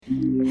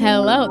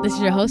Hello, this is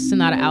your host,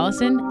 Sonata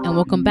Allison, and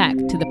welcome back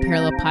to the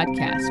Parallel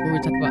Podcast, where we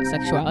talk about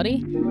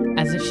sexuality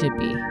as it should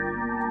be.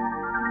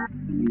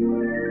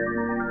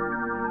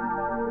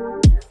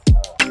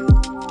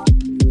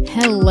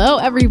 Hello,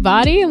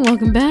 everybody, and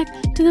welcome back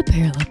to the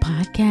Parallel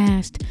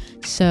Podcast.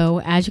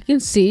 So, as you can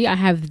see, I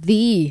have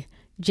the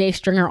Jay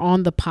Stringer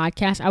on the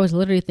podcast. I was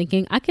literally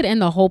thinking I could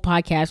end the whole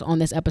podcast on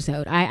this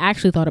episode. I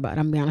actually thought about it.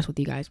 I'm gonna be honest with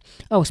you guys.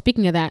 Oh,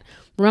 speaking of that,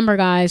 remember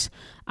guys,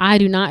 I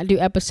do not do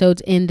episodes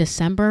in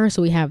December.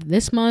 So we have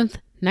this month,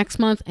 next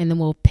month, and then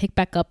we'll pick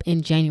back up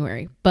in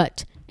January.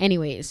 But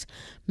anyways,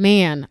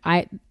 man,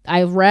 I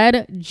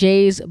read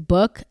Jay's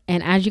book,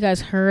 and as you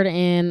guys heard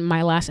in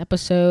my last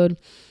episode,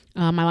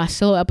 my last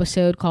solo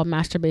episode called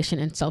Masturbation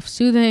and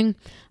Self-Soothing,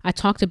 I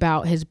talked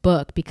about his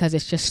book because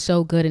it's just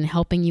so good in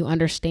helping you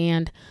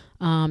understand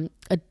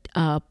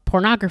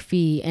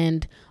pornography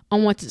and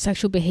unwanted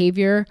sexual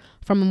behavior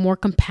from a more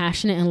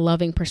compassionate and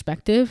loving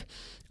perspective.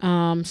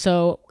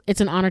 So it's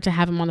an honor to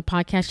have him on the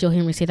podcast. You'll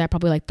hear me say that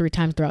probably like 3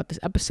 times throughout this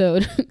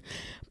episode,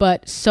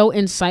 but so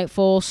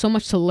insightful, so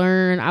much to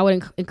learn. I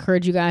would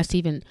encourage you guys to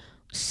even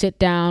sit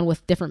down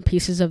with different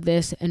pieces of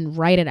this and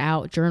write it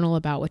out, journal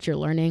about what you're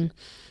learning,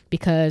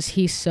 because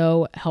he's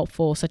so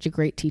helpful, such a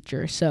great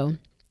teacher. So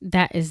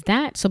that is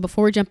that. So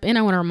before we jump in,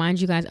 I want to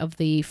remind you guys of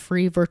the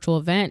free virtual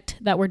event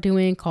that we're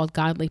doing called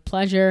Godly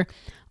Pleasure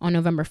on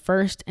November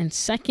 1st and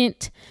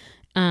 2nd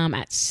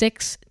at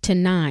 6 to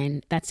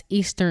 9. That's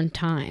Eastern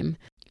time.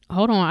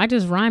 Hold on, I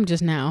just rhymed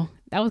just now.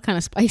 That was kind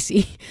of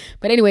spicy.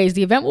 But anyways,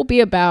 the event will be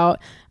about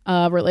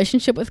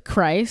relationship with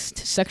Christ,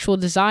 sexual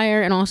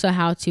desire, and also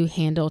how to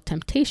handle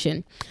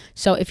temptation.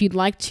 So if you'd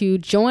like to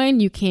join,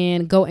 you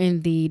can go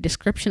in the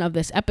description of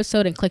this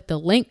episode and click the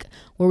link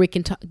where we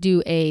can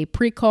do a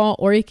pre-call,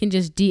 or you can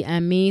just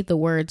DM me the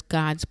words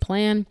God's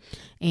plan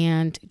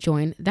and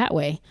join that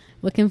way.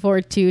 Looking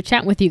forward to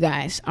chatting with you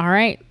guys. All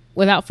right,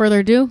 without further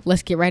ado,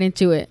 let's get right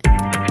into it.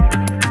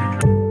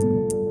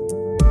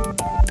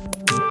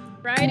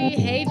 Righty,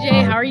 hey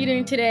Jay, how are you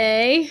doing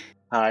today?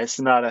 Hi,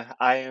 Sonata.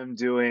 I am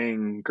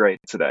doing great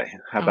today.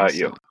 How about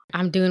you?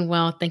 I'm doing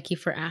well. Thank you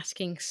for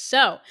asking.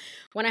 So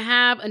when I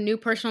have a new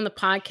person on the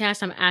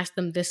podcast, I'm asked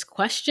them this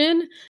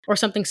question or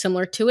something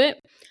similar to it.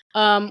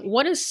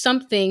 What is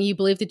something you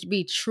believe to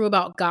be true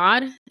about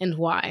God and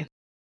why?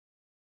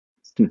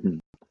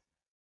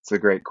 It's a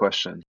great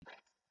question.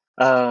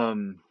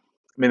 The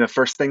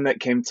first thing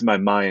that came to my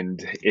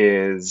mind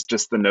is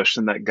just the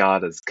notion that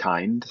God is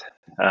kind.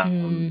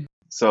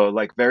 So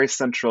like very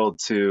central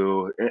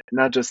to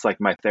not just like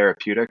my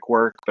therapeutic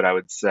work, but I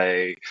would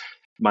say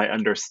my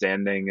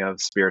understanding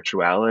of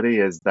spirituality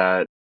is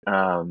that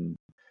I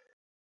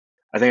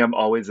think I'm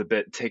always a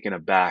bit taken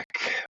aback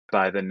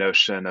by the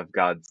notion of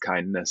God's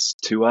kindness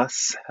to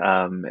us.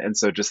 And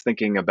so just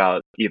thinking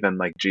about even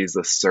like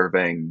Jesus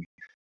serving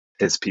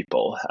his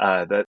people,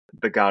 that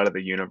the God of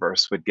the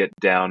universe would get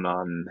down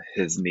on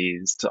his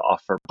knees to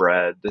offer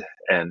bread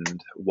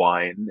and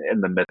wine in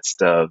the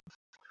midst of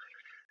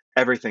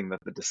everything that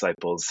the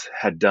disciples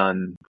had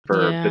done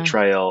for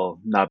betrayal,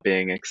 not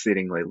being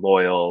exceedingly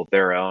loyal,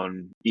 their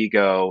own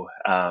ego,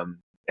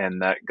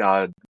 and that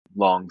God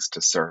longs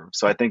to serve.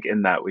 So I think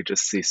in that we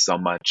just see so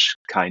much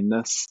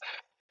kindness.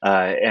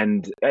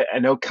 And I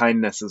know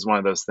kindness is one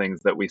of those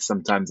things that we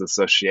sometimes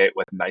associate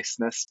with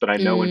niceness, but I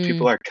know when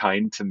people are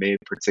kind to me,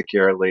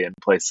 particularly in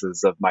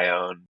places of my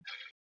own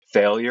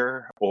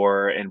failure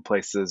or in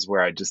places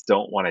where I just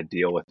don't want to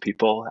deal with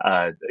people,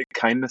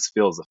 kindness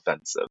feels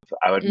offensive.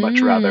 I would much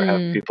rather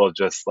have people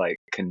just like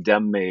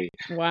condemn me,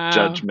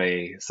 judge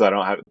me, so I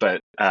don't have,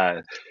 but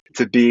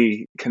to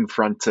be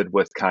confronted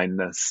with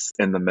kindness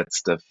in the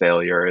midst of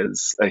failure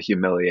is a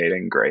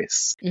humiliating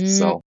grace.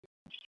 So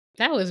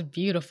that was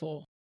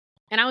beautiful.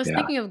 And I was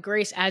thinking of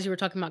grace as you were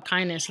talking about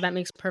kindness, so that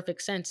makes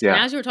perfect sense. And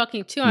as you were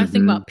talking too, I was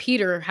thinking about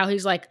Peter, how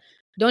he's like,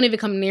 don't even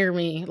come near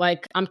me.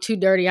 Like, I'm too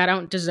dirty. I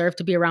don't deserve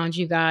to be around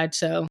you, God.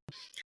 So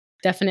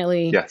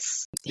definitely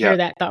hear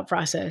that thought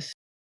process.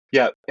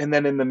 Yeah. And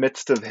then in the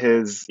midst of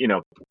his,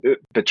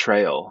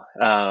 betrayal,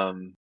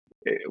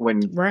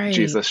 when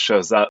Jesus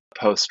shows up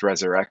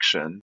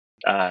post-resurrection,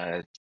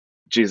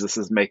 Jesus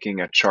is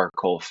making a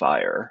charcoal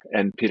fire,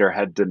 and Peter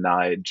had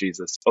denied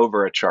Jesus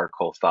over a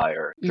charcoal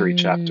fire 3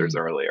 chapters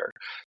earlier.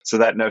 So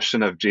that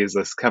notion of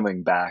Jesus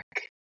coming back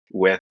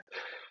with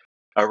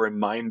a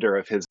reminder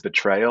of his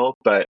betrayal,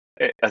 but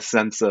a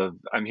sense of,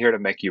 I'm here to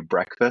make you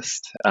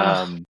breakfast,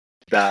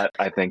 that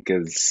I think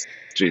is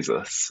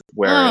Jesus.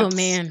 Where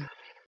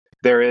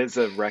there is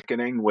a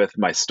reckoning with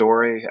my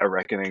story, a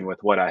reckoning with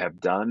what I have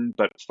done,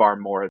 but far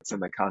more it's in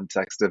the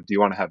context of, do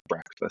you want to have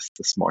breakfast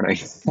this morning?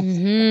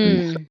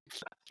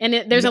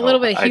 And there's a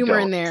little bit of humor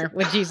in there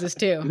with Jesus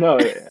too. No,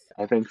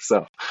 I think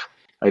so.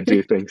 I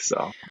do think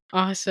so.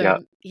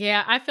 Awesome.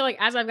 Yeah, I feel like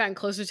as I've gotten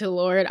closer to the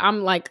Lord,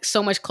 I'm like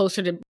so much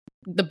closer to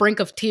the brink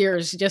of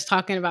tears just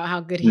talking about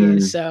how good he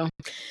is. So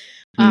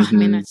Ah,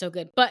 man, Hmm. that's so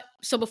good. But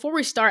so before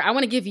we start, I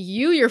want to give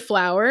you your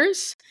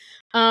flowers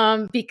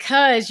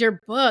because your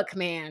book,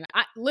 man,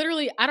 I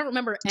don't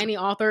remember any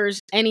authors,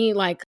 any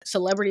like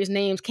celebrities'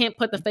 names, can't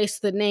put the face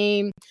to the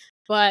name,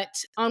 but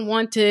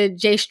Unwanted,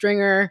 Jay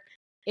Stringer,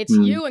 it's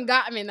you and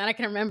Gottman that I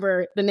can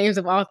remember the names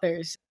of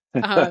authors.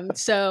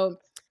 So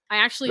I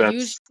actually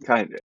used, That's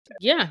kind of,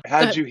 yeah, go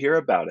how'd ahead. you hear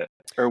about it?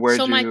 Or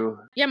So my where'd you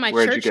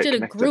church get did a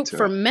connected group to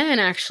for it? men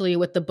actually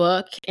with the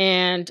book,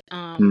 and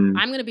Mm,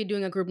 I'm going to be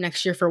doing a group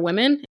next year for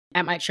women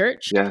at my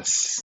church.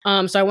 yes.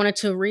 So I wanted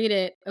to read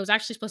it. It was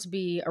actually supposed to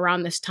be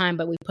around this time,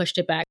 but we pushed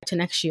it back to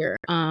next year.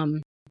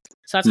 So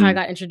that's how I Mm,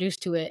 got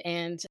introduced to it,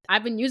 and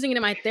I've been using it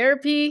in my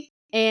therapy.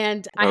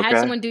 And I had okay.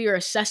 someone do your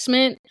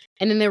assessment,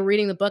 and then they were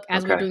reading the book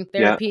as we were Okay. doing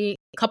Yeah. therapy,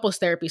 couples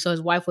therapy. So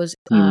his wife was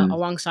Mm,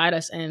 alongside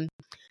us, and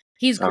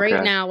he's great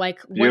okay. now. Like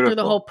went through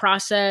the Beautiful. whole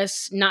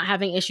process, not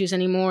having issues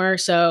anymore.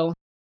 So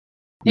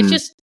it's Mm,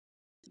 just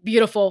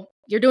beautiful.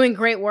 You're doing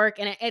great work,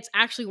 and it's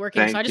actually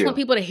working. So I thank just want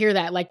you. people to hear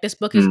that. Like this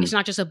book is, Mm, it's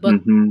not just a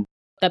book hmm.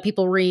 that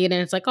people read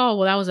and it's like, oh,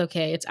 well, that was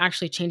okay. It's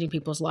actually changing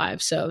people's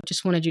lives. So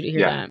just wanted you to hear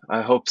Yeah, that.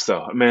 I hope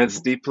so. I mean,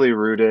 it's deeply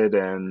rooted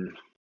in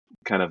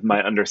kind of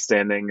my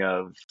understanding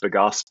of the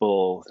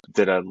gospel,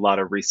 did a lot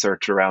of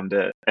research around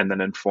it, and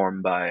then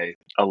informed by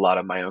a lot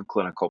of my own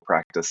clinical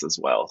practice as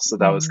well. So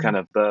that was Mm. kind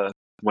of the,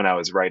 when I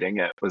was writing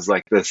it, was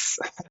like this,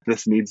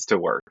 this needs to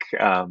work.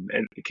 And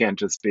it can't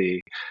just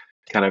be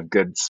kind of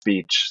good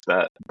speech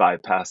that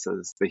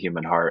bypasses the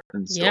human heart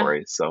and Yeah.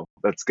 story. So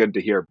that's good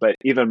to hear. But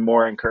even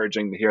more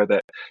encouraging to hear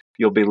that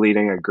you'll be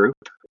leading a group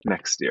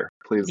next year.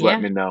 Please let Yeah.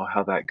 me know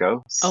how that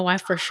goes. Oh, I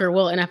for sure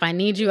will. And if I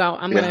need you,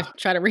 I'm going Yeah, to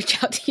try to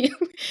reach out to you.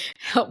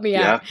 Help me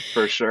out. yeah,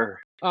 for sure.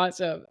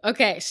 Awesome.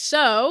 Okay.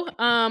 So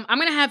I'm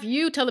going to have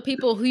you tell the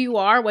people who you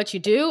are, what you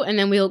do, and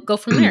then we'll go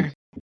from there.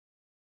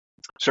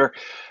 Sure.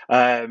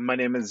 My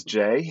name is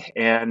Jay,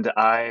 and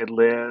I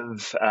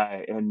live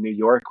in New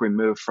York. We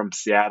moved from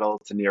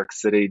Seattle to New York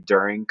City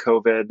during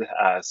COVID.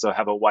 So I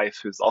have a wife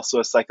who's also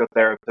a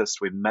psychotherapist.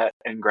 We met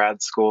in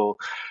grad school.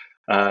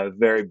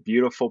 Very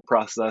beautiful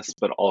process,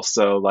 but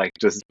also like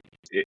just,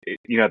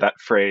 that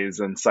phrase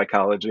in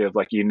psychology of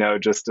like,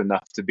 just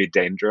enough to be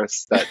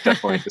dangerous. That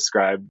definitely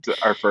described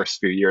our first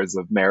few years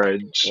of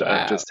marriage,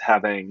 Wow. just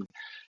having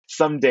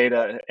some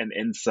data and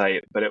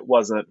insight, but it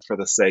wasn't for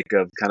the sake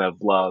of kind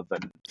of love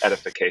and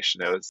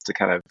edification. It was to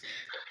kind of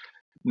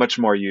much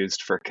more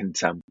used for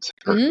contempt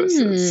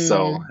purposes.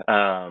 So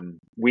Mm.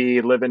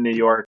 we live in New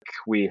York.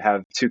 We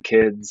have two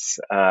kids.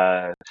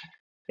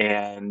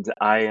 And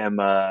I am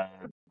a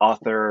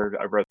author.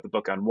 I wrote the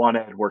book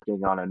Unwanted,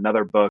 working on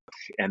another book,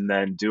 and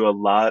then do a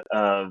lot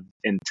of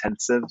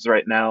intensives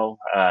right now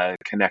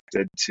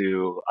connected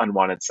to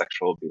unwanted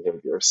sexual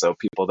behavior. So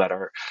people that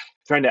are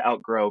trying to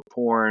outgrow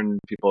porn,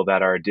 people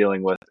that are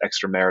dealing with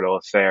extramarital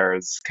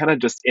affairs, kind of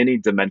just any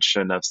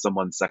dimension of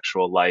someone's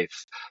sexual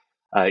life.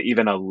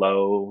 Even a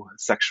low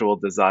sexual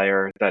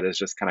desire that is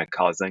just kind of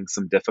causing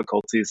some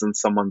difficulties in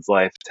someone's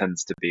life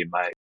tends to be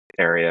my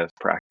area of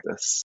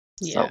practice.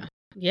 So, Yeah.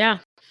 Yeah.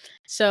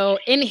 So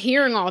in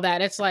hearing all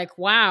that, it's like,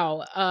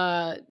 wow,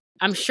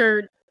 I'm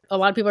sure a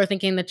lot of people are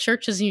thinking the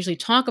church doesn't usually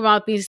talk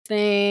about these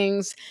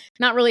things,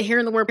 not really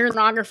hearing the word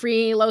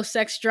pornography, low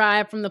sex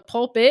drive from the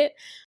pulpit.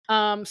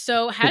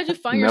 So how did you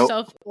find nope.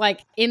 yourself like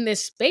in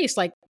this space,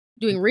 like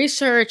doing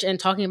research and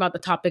talking about the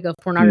topic of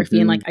pornography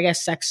and Hmm. like, I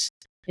guess, sex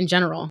in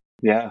general?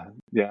 Yeah,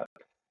 yeah,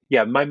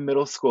 yeah. My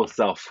middle school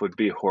self would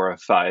be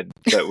horrified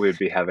that we'd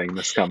be having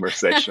this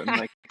conversation.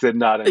 Like, did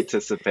not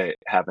anticipate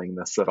having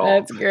this at all.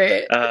 That's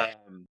great.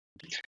 Um,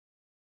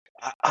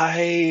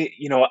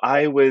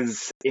 I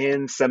was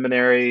in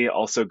seminary,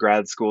 also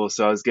grad school,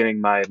 so I was getting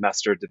my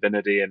Master of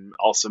Divinity and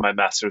also my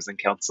Master's in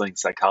Counseling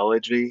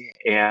Psychology.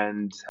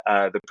 And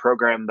the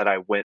program that I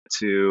went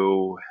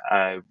to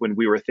when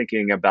we were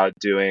thinking about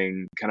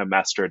doing kind of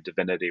Master of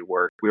Divinity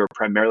work, we were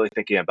primarily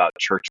thinking about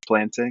church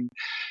planting.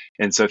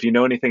 And so, if you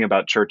know anything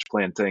about church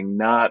planting,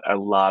 not a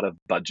lot of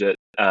budget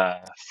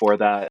for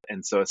that.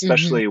 And so, Hmm.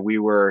 especially, we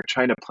were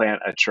trying to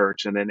plant a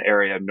church in an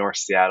area of North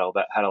Seattle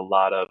that had a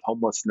lot of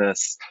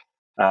homelessness,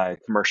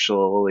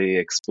 commercially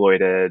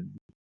exploited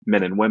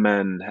men and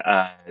women,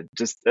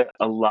 just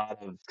a lot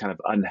of kind of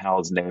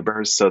unhoused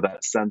neighbors. So,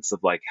 that sense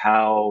of like,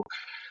 how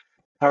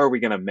are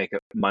we going to make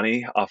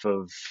money off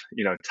of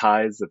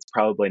ties? That's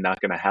probably not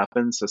going to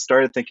happen. So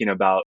started thinking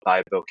about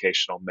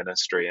bivocational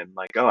ministry and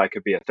like, oh, I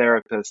could be a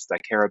therapist. I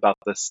care about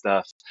this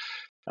stuff.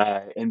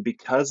 And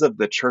because of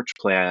the church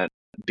plant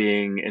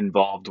being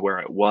involved where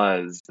it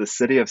was, the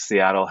city of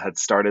Seattle had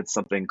started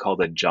something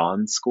called a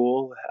John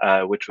School,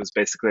 which was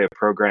basically a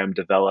program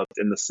developed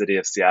in the city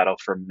of Seattle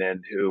for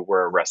men who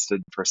were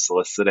arrested for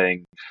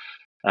soliciting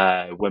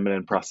women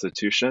in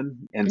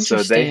prostitution. And so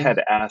they Interesting. had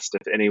asked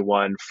if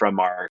anyone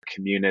from our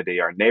community,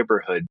 our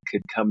neighborhood,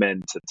 could come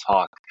in to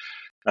talk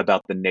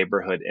about the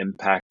neighborhood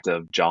impact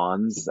of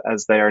Johns,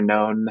 as they are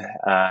known.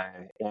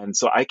 And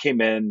so I came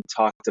in,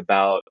 talked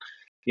about,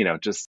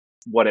 just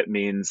what it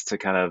means to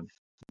kind of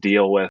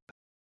deal with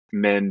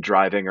men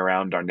driving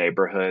around our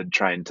neighborhood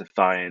trying to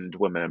find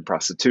women in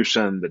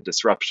prostitution, the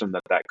disruption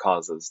that that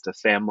causes to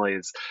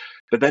families,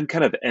 but then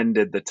kind of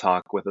ended the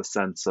talk with a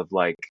sense of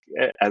like,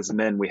 as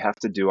men, we have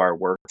to do our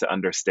work to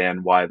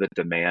understand why the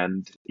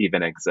demand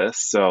even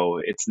exists. So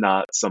it's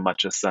not so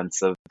much a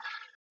sense of,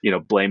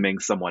 blaming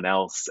someone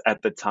else.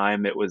 At the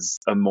time, it was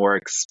a more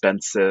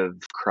expensive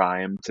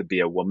crime to be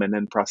a woman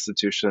in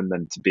prostitution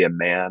than to be a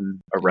man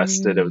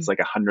arrested. It was like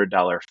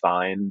 $100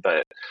 fine,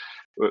 but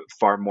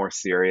far more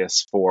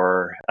serious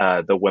for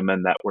the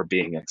women that were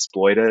being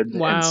exploited. And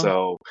Wow.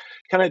 so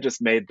kind of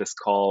just made this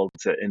call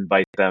to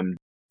invite them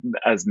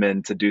as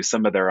men to do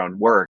some of their own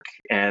work.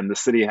 And the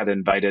city had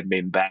invited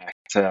me back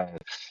to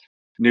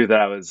knew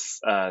that I was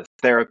a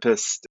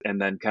therapist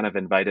and then kind of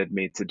invited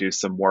me to do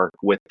some work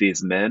with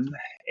these men.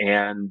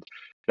 And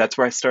that's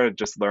where I started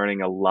just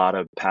learning a lot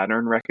of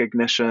pattern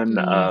recognition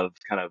of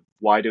kind of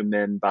why do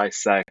men buy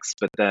sex,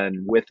 but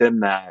then within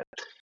that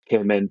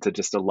came into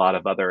just a lot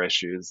of other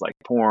issues like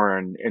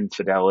porn,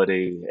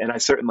 infidelity. And I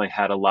certainly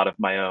had a lot of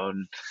my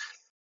own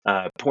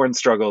porn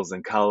struggles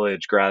in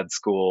college, grad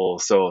school.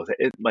 So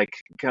it like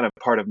kind of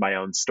part of my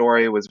own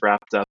story was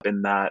wrapped up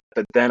in that.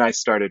 But then I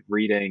started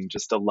reading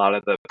just a lot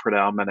of the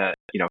predominant,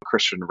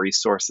 Christian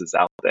resources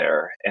out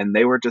there, and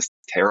they were just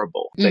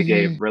terrible. They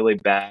gave really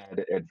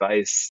bad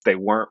advice. They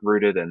weren't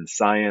rooted in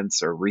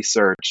science or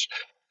research.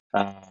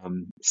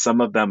 Some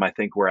of them I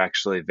think were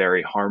actually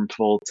very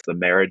harmful to the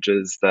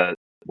marriages that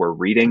were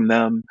reading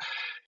them.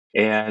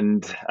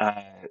 And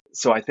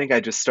so I think I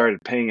just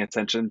started paying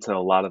attention to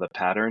a lot of the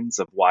patterns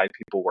of why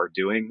people were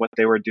doing what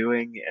they were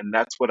doing. And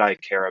that's what I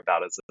care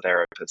about as a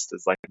therapist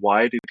is like,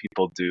 why do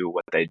people do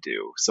what they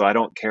do? So I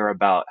don't care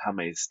about how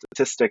many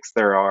statistics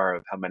there are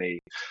of how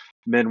many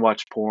men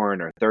watch porn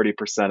or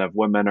 30% of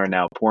women are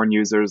now porn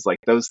users. Like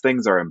those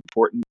things are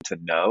important to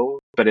know,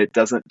 but it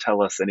doesn't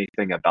tell us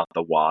anything about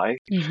the why.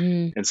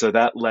 And so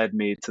that led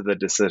me to the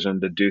decision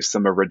to do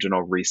some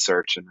original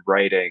research and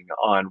writing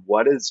on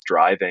what is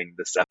driving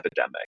this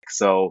epidemic.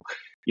 So,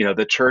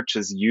 the church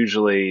is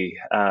usually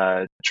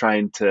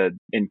trying to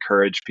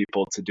encourage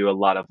people to do a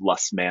lot of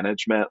lust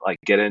management, like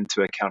get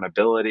into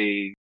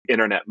accountability,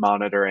 internet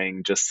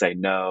monitoring, just say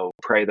no,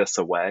 pray this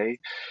away.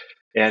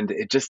 And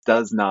it just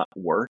does not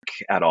work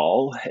at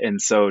all.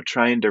 And so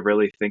trying to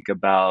really think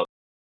about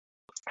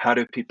how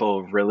do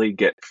people really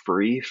get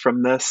free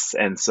from this?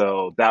 And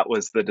so that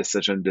was the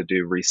decision to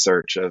do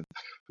research of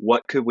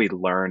what could we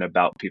learn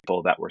about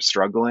people that were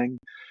struggling.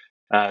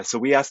 So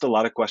we asked a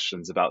lot of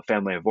questions about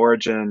family of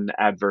origin,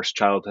 adverse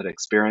childhood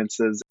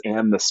experiences,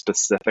 and the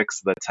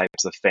specifics of the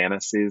types of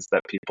fantasies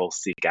that people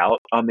seek out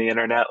on the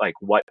internet. Like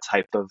what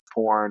type of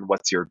porn?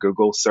 What's your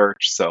Google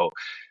search? So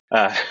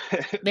uh,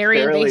 Very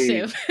fairly,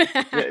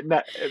 invasive.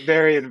 not,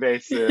 very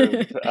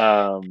invasive.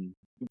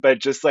 But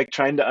just like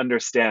trying to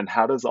understand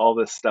how does all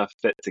this stuff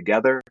fit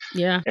together.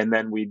 Yeah. And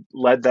then we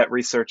led that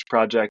research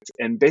project.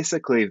 And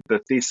basically, the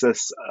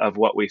thesis of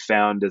what we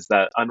found is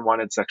that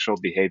unwanted sexual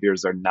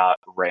behaviors are not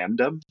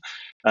random.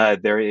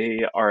 They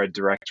are a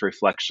direct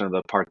reflection of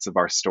the parts of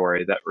our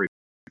story that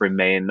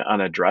remain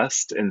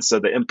unaddressed. And so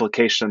the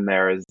implication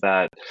there is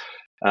that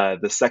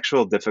the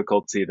sexual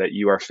difficulty that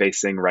you are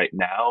facing right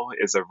now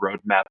is a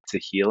roadmap to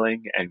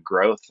healing and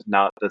growth,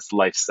 not this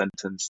life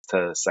sentence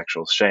to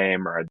sexual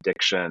shame or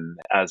addiction,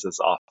 as is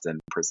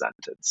often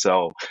presented.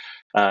 So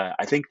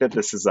I think that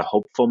this is a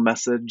hopeful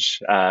message,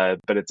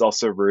 but it's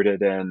also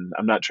rooted in,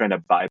 I'm not trying to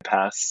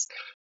bypass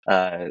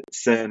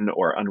sin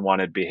or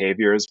unwanted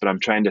behaviors, but I'm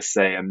trying to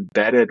say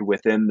embedded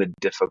within the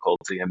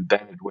difficulty,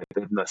 embedded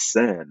within the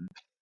sin,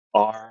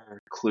 are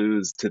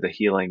clues to the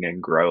healing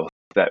and growth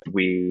that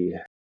we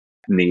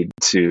need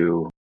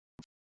to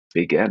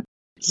begin.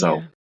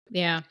 So,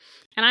 Yeah.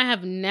 And I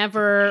have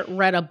never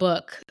read a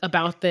book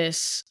about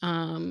this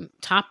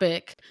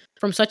topic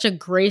from such a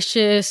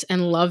gracious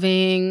and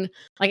loving,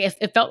 like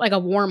it felt like a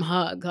warm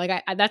hug.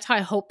 Like that's how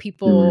I hope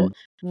people mm,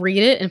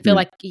 read it and feel mm.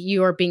 like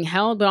you are being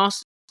held, but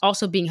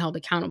also being held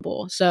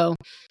accountable. So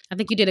I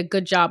think you did a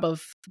good job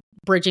of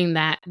bridging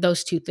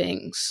those two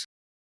things.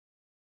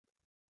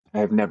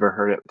 I've never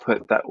heard it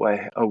put that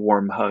way. A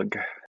warm hug.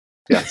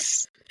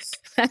 Yes.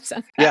 that's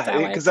Yeah, how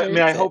I because I mean,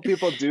 I experience it. hope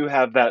people do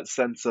have that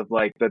sense of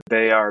like that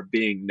they are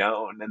being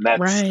known, and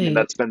that's, I mean, Right.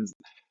 that's been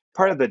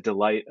part of the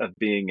delight of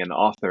being an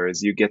author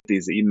is you get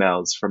these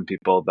emails from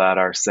people that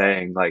are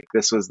saying like,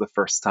 this was the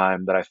first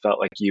time that I felt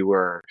like you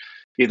were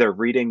either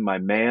reading my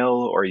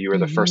mail or you were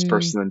the first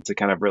person to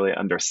kind of really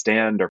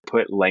understand or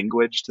put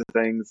language to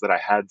things that I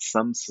had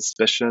some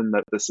suspicion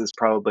that this is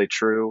probably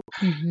true.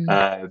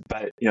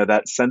 But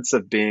that sense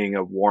of being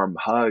a warm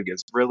hug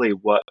is really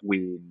what we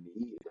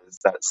need, is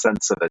that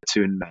sense of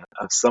attunement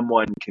of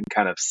someone can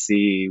kind of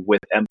see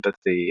with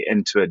empathy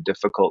into a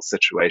difficult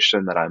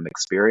situation that I'm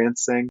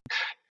experiencing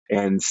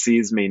and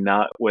sees me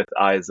not with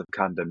eyes of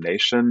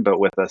condemnation, but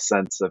with a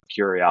sense of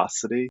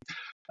curiosity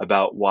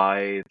about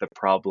why the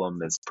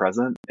problem is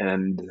present.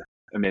 And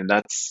I mean,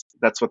 that's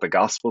what the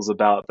gospel's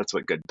about. That's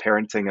what good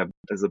parenting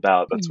is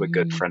about. That's what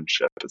good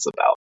friendship is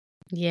about.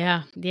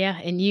 Yeah, yeah,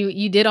 and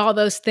you did all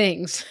those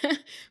things.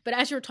 But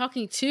as you were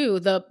talking too,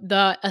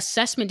 the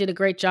assessment did a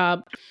great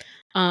job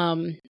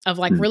of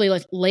like Mm. really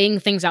like laying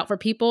things out for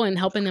people and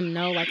helping them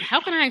know like how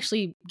can I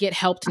actually get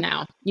helped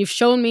now? You've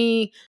shown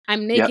me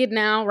I'm Yep. naked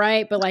now,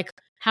 right? But like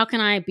how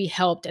can I be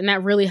helped? And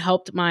that really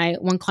helped my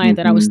one client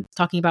that I was Hmm.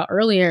 talking about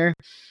earlier.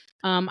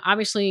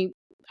 Obviously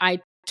I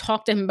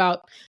talked to him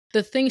about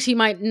the things he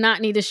might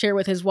not need to share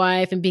with his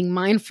wife and being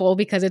mindful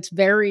because it's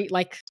very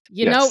like,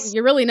 Yes.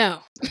 you really know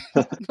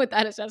with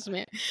that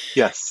assessment.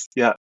 Yes.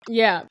 Yeah.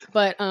 Yeah,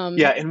 but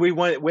Yeah, and we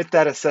want with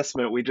that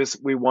assessment,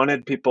 we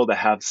wanted people to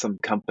have some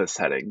compass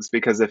headings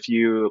because if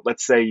you,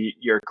 let's say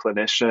your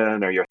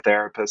clinician or your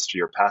therapist or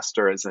your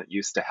pastor isn't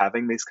used to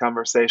having these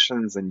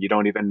conversations and you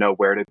don't even know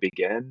where to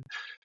begin,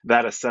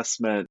 that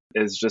assessment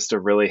is just a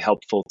really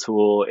helpfoul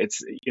tool.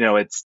 It's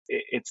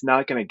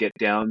not going to get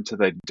down to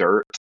the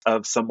dirt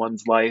of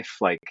someone's life,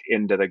 like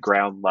into the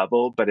ground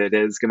level, but it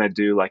is going to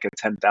do like a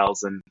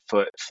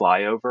 10,000-foot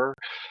flyover,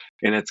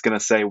 and it's going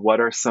to say what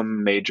are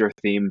some major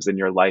themes in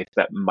your life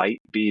that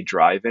might be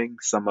driving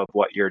some of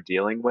what you're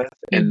dealing with.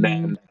 And mhm,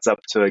 then it's up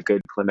to a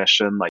good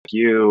clinician like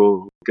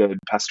you, good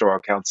pastoral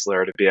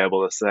counselor, to be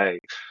able to say,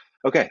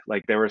 okay,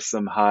 like there were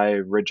some high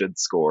rigid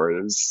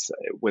scores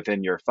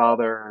within your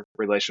father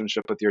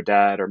relationship with your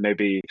dad, or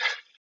maybe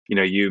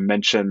you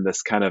mentioned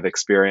this kind of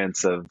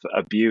experience of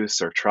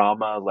abuse or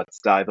trauma. Let's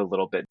dive a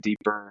little bit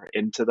deeper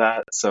into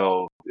that.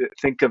 So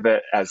think of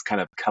it as kind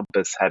of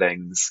compass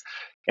headings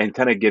and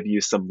kind of give you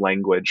some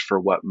language for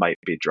what might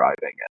be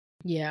driving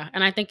yeah,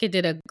 and I think it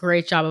did a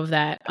great job of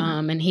that. it.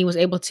 And he was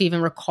able to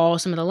even recall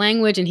some of the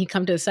language. And he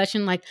come to the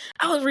session like,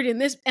 I was reading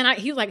this, and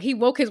he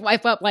woke his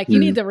wife up like, you Mm,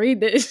 need to read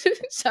this.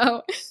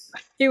 So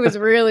he was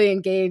really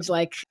engaged,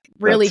 like that's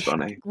really,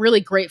 funny.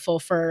 really grateful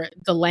for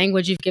the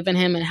language you've given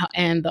him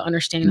and the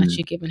understanding that Mm,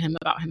 you've given him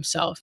about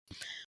himself.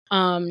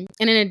 And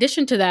in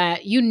addition to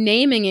that, you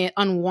naming it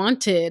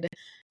Unwanted.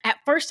 At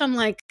first, I'm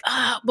like,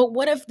 but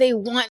what if they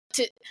want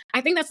to?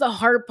 I think that's the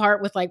hard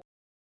part with like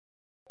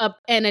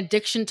an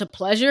addiction to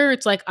pleasure.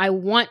 It's like I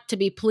want to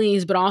be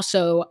pleased, but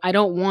also I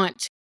don't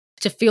want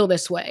to feel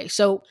this way.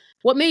 So,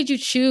 what made you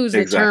choose the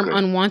term exactly.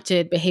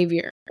 unwanted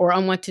behavior or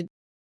unwanted?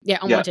 Yeah,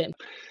 Yeah. unwanted.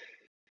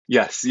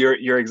 Yes,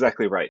 you're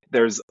exactly right.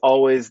 There's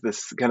always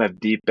this kind of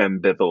deep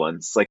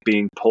ambivalence, like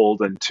being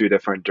pulled in two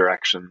different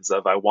directions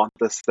of I want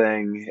this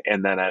thing,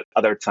 and then at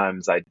other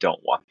times I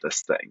don't want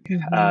this thing.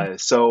 Hmm.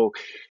 So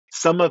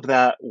some of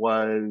that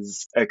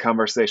was a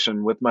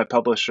conversation with my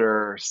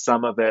publisher.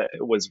 Some of it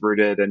was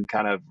rooted in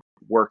kind of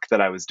work that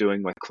I was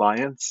doing with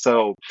clients.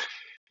 So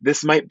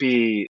this might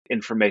be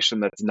information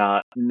that's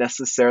not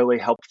necessarily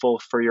helpful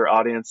for your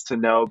audience to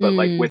know, but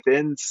like Mm,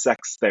 within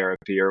sex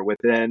therapy or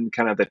within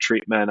kind of the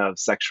treatment of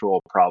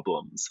sexual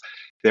problems,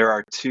 there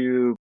are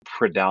two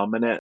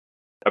predominant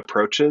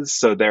approaches.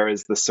 So there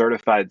is the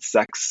certified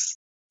sex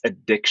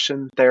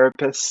addiction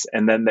therapists,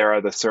 and then there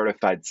are the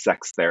certified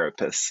sex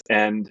therapists.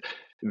 And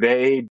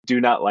they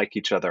do not like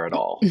each other at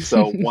all.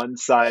 So one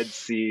side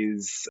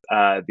sees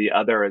the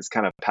other as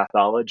kind of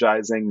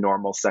pathologizing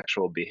normal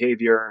sexual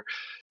behavior,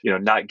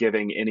 not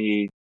giving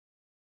any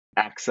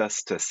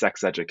access to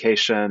sex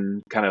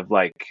education, kind of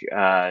like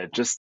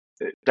just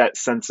that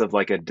sense of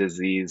like a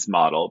disease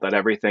model that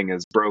everything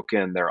is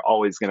broken. They're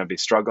always going to be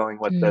struggling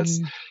with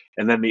this. mm,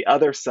 And then the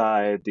other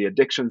side, the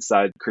addiction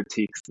side,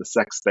 critiques the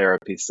sex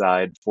therapy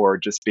side for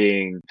just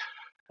being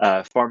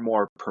far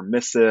more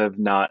permissive,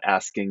 not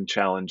asking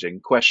challenging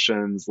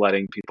questions,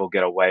 letting people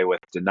get away with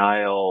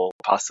denial,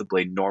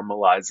 possibly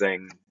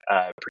normalizing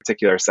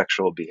particular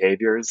sexual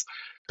behaviors.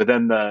 But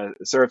then the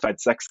certified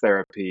sex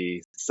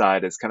therapy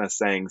side is kind of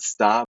saying,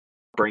 stop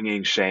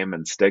bringing shame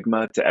and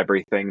stigma to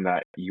everything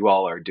that you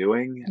all are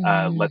doing.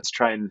 mm, Let's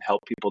try and help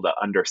people to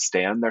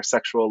understand their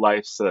sexual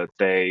life so that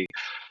they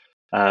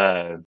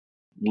uh,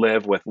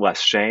 live with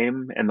less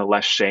shame, and the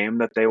less shame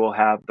that they will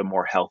have, the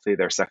more healthy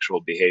their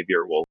sexual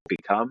behavior will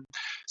become.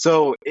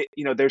 So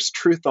there's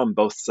truth on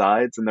both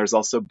sides, and there's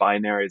also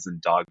binaries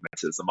and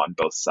dogmatism on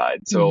both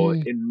sides. So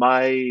mhm, in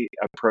my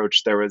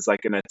approach, there was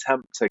like an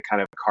attempt to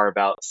kind of carve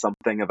out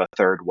something of a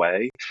third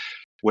way,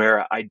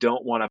 where I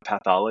don't want to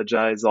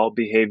pathologize all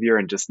behavior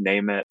and just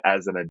name it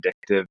as an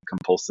addictive,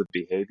 compulsive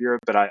behavior,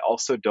 but I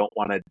also don't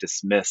want to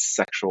dismiss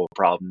sexual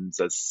problems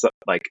as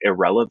like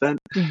irrelevant.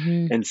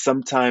 mhm, And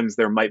sometimes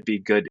there might be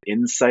good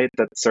insight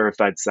that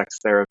certified sex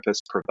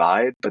therapists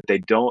provide, but they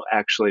don't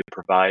actually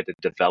provide a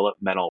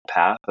developmental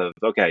path of,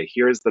 okay,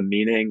 here's the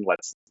meaning,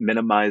 let's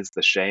minimize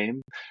the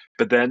shame.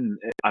 But then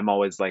I'm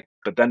always like,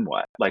 but then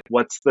what? Like,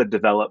 what's the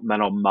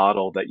developmental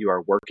model that you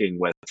are working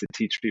with to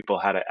teach people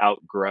how to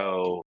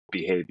outgrow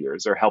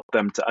behaviors or help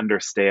them to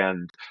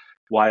understand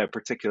why a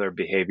particular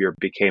behavior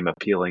became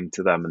appealing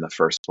to them in the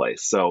first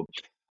place? So,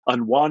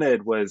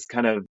 Unwanted was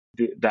kind of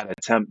that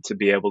attempt to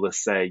be able to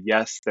say,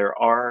 yes, there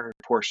are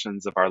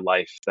portions of our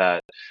life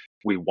that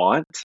we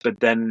want, but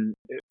then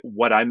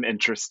what I'm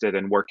interested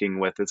in working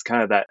with is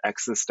kind of that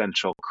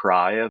existential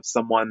cry of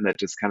someone that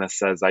just kind of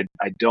says, I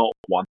don't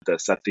want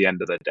this at the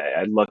end of the day.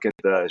 I look at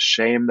the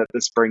shame that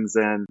this brings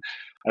in.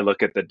 I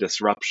look at the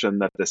disruption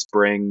that this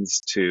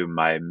brings to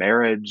my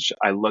marriage.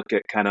 I look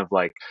at kind of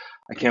like,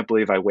 I can't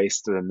believe I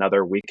wasted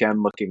another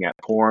weekend looking at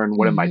porn.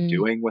 What am I Mm-hmm.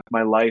 doing with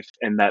my life?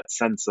 And that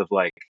sense of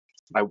like,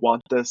 I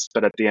want this,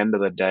 but at the end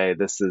of the day,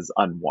 this is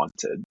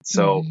unwanted.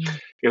 So Mm-hmm.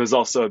 it was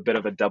also a bit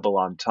of a double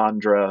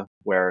entendre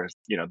where,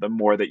 the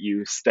more that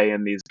you stay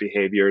in these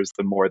behaviors,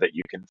 the more that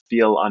you can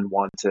feel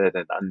unwanted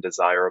and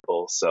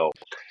undesirable. So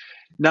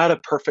not a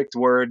perfect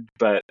word,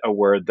 but a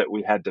word that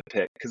we had to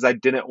pick because I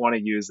didn't want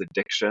to use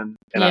addiction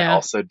and I Yeah.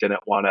 also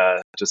didn't want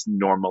to just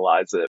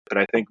normalize it. But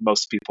I think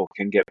most people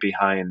can get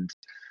behind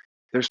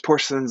there's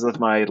portions of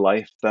my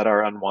life that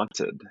are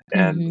unwanted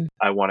and Mm-hmm.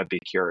 I want to be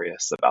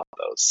curious about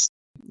those.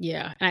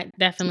 Yeah, and I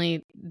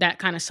definitely that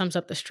kind of sums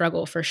up the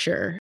struggle for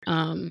sure.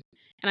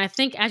 And I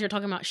think as you're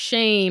talking about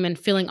shame and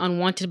feeling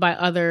unwanted by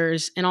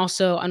others, and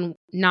also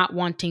not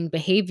wanting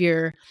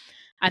behavior,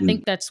 I Mm.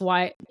 think that's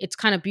why it's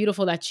kind of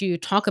beautiful that you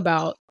talk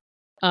about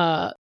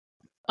uh,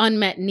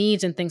 unmet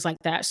needs and things like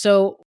that.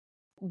 So,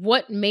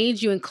 what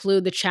made you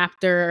include the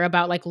chapter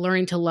about like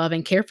learning to love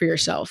and care for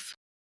yourself?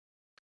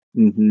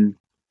 Hmm.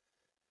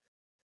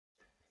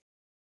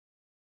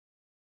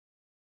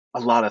 A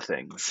lot of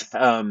things.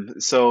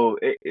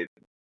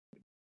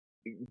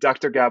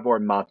 Dr. Gabor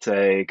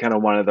Mate, kind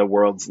of one of the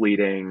world's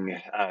leading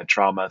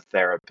trauma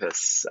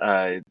therapists,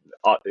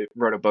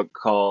 wrote a book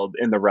called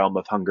In the Realm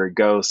of Hungry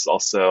Ghosts,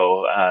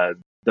 also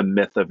The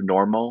Myth of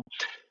Normal.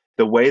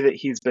 The way that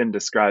he's been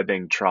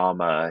describing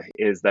trauma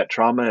is that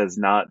trauma is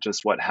not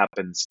just what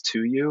happens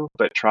to you,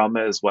 but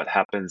trauma is what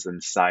happens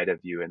inside of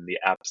you in the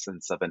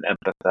absence of an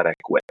empathetic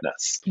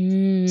witness.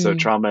 So Mm,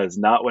 trauma is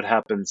not what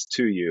happens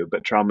to you,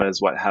 but trauma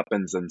is what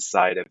happens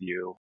inside of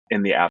you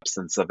in the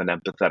absence of an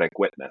empathetic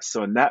witness.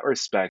 So in that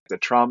respect, the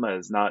trauma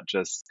is not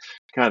just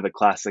kind of the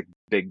classic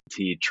big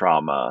T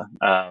trauma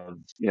of,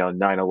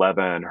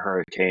 9/11,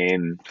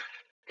 Hurricane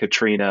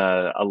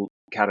Katrina, a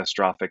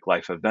catastrophic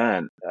life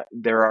event.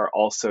 There are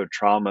also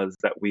traumas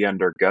that we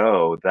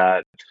undergo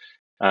that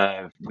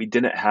we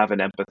didn't have an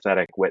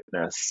empathetic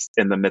witness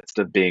in the midst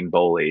of being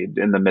bullied,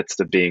 in the midst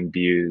of being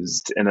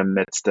abused, in the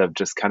midst of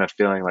just kind of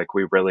feeling like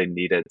we really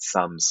needed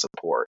some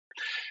support.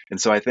 And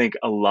so I think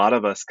a lot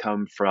of us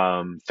come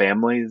from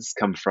families,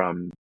 come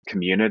from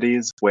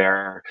communities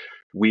where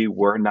we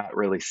were not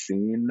really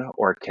seen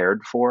or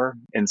cared for.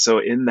 And so,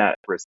 in that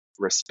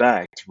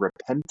respect,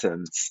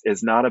 repentance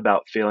is not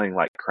about feeling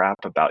like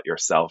crap about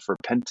yourself.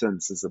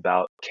 Repentance is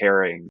about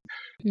caring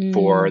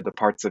for mm, the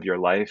parts of your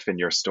life and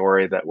your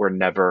story that were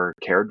never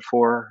cared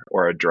for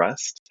or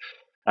addressed.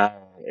 Uh,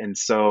 and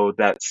so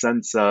that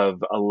sense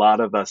of a lot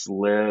of us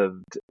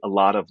lived a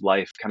lot of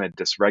life kind of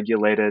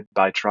dysregulated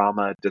by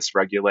trauma,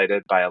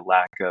 dysregulated by a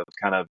lack of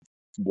kind of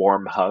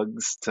warm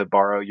hugs, to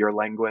borrow your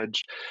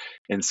language.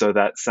 And so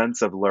that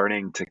sense of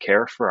learning to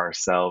care for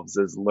ourselves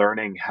is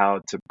learning how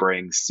to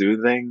bring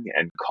soothing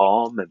and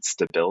calm and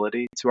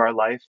stability to our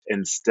life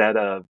instead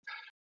of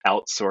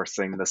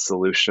outsourcing the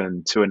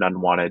solution to an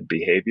unwanted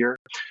behavior.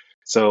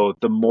 So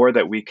the more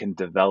that we can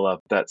develop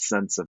that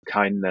sense of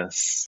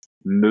kindness,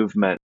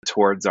 movement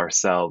towards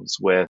ourselves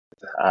with,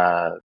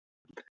 uh,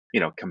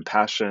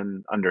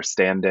 compassion,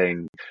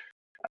 understanding,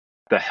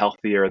 the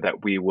healthier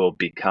that we will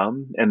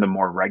become and the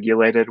more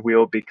regulated we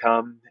will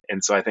become.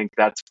 And so I think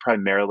that's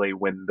primarily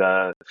when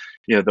the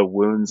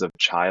wounds of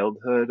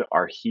childhood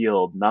are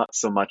healed, not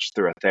so much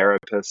through a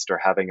therapist or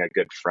having a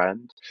good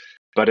friend,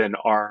 but in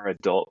our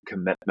adult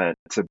commitment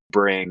to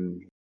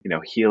bring,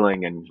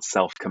 healing and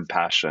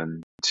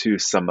self-compassion to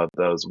some of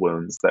those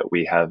wounds that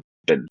we have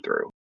been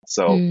through.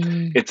 So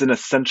mm. it's an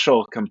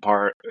essential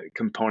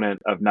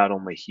component of not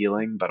only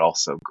healing, but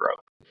also growth.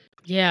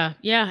 Yeah,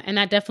 yeah, and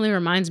that definitely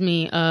reminds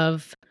me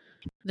of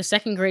the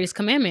second greatest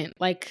commandment.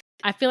 Like,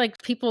 I feel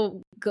like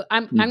people go,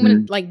 I'm gonna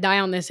Hmm. like die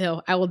on this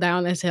hill. I will die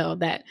on this hill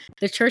that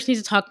the church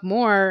needs to talk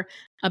more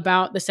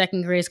about the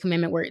second greatest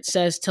commandment where it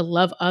says to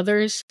love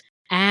others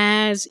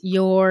as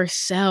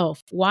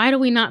yourself. Why do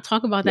we not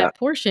talk about Yeah. that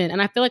portion?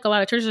 And I feel like a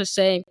lot of churches are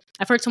saying,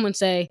 I've heard someone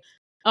say,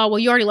 "Oh, well,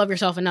 you already love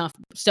yourself enough,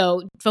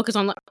 so focus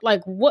on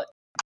like what."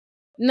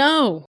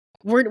 No,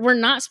 we're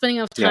not spending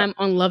enough Yeah. time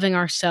on loving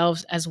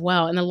ourselves as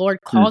well, and the Lord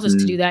calls us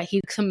to Hmm. do that.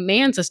 He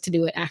commands us to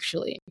do it,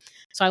 actually.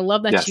 So I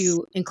love that Yes.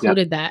 you Yeah.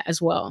 included that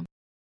as well.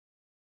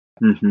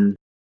 Hmm.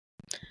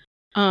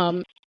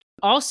 Um,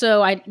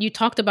 also, I you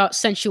talked about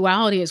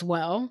sensuality as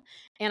well,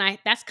 and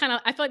that's kind of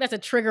I feel like that's a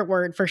trigger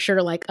word for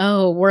sure. Like,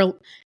 oh, we're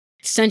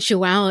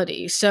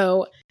sensuality.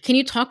 So can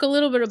you talk a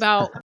little bit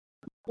about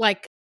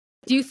like,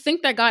 do you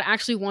think that God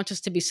actually wants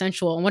us to be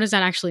sensual, and what does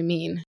that actually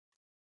mean?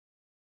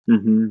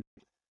 Hmm.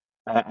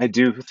 I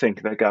do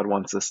think that God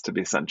wants us to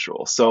be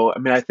sensual. So, I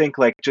mean, I think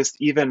like just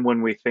even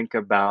when we think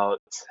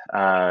about,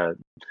 uh,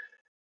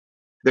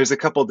 there's a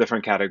couple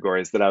different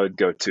categories that I would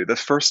go to. The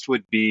first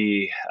would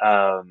be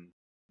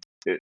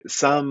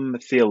some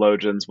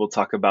theologians will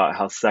talk about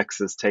how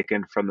sex is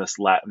taken from this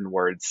Latin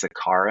word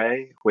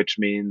secare, which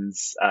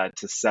means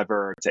to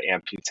sever, to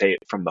amputate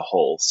from the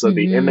whole. So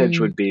the image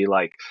would be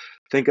like,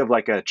 think of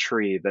like a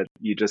tree that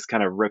you just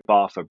kind of rip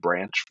off a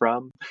branch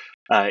from.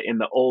 In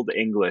the Old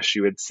English,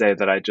 you would say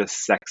that I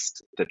just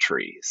sexed the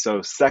tree.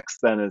 So sex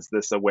then is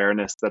this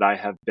awareness that I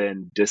have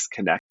been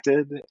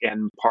disconnected,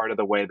 and part of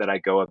the way that I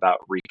go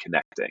about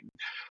reconnecting.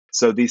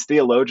 So these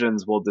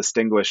theologians will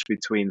distinguish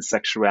between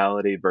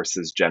sexuality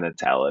versus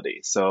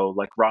genitality. So,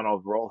 like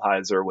Ronald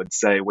Rolheiser would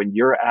say, when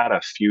you're at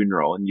a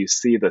funeral and you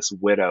see this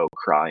widow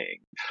crying,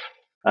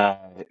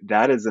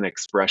 that is an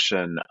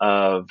expression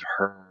of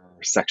her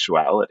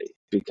sexuality,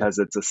 because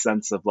it's a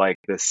sense of like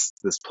this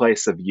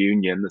place of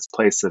union, this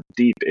place of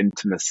deep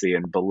intimacy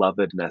and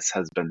belovedness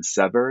has been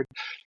severed,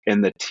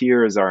 and the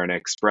tears are an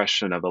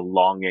expression of a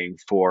longing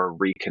for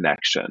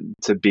reconnection,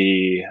 to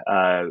be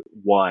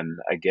one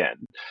again.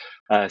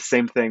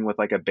 Same thing with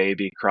like a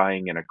baby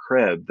crying in a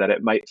crib, that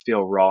it might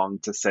feel wrong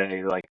to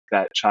say like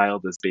that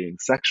child is being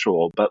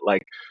sexual, but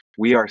like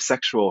we are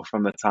sexual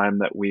from the time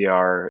that we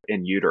are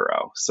in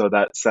utero. So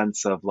that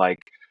sense of like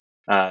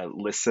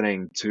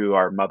listening to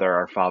our mother,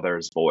 our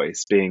father's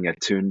voice, being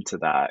attuned to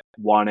that,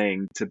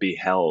 wanting to be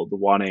held,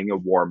 wanting a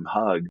warm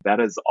hug, that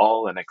is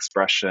all an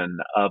expression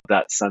of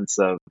that sense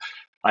of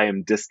I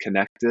am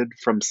disconnected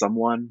from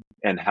someone,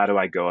 and how do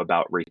I go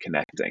about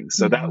reconnecting?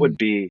 So that would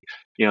be,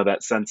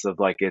 that sense of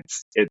like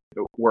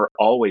we're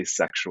always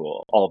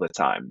sexual all the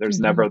time. There's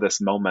never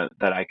this moment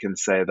that I can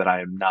say that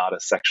I am not a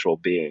sexual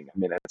being. I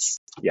mean,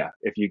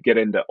 if you get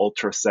into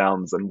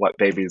ultrasounds and what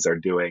babies are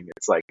doing,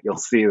 it's like you'll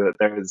see that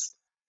there's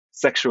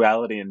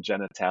sexuality and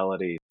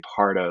genitality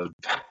part of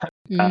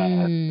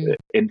uh,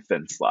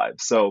 infants'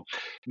 lives. So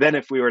then,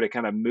 if we were to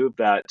kind of move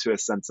that to a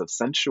sense of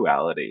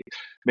sensuality,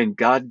 I mean,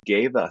 God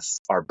gave us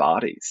our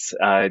bodies,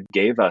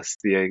 gave us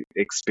the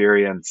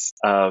experience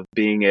of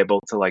being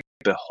able to like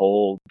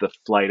behold the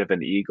flight of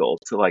an eagle,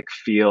 to like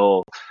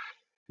feel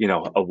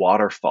a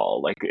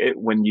waterfall. Like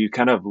when you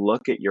kind of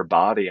look at your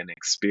body and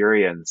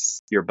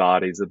experience your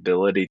body's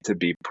ability to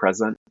be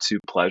present to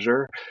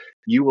pleasure,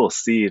 you will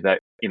see that,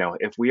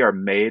 if we are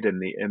made in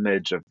the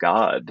image of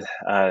God,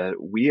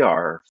 we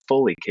are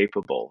fully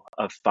capable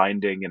of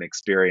finding and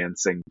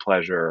experiencing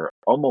pleasure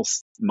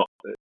almost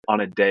on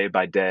a day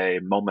by day,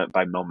 moment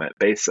by moment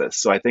basis.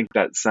 So I think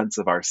that sense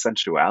of our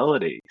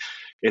sensuality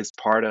is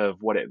part of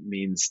what it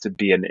means to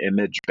be an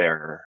image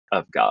bearer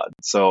of God.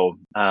 So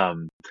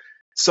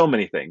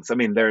many things. I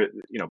mean,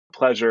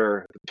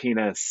 pleasure, the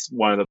penis,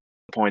 one of the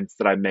points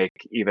that I make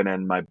even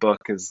in my book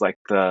is like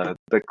the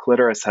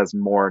clitoris has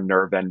more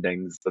nerve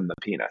endings than the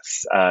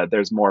penis.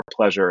 There's more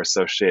pleasure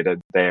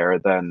associated there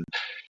than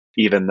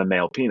even the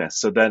male penis.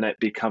 So then it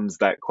becomes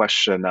that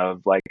question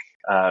of like,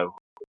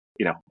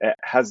 it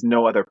has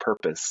no other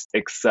purpose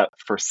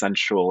except for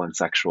sensual and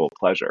sexual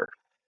pleasure.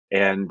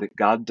 And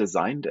God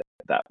designed it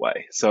that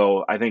way.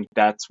 So I think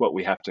that's what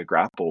we have to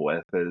grapple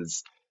with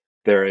is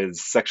there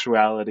is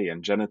sexuality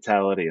and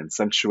genitality and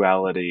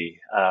sensuality,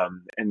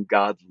 and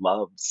God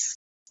loves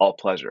all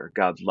pleasure.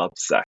 God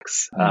loves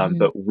sex.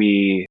 But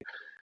we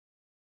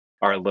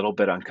are a little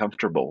bit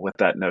uncomfortable with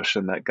that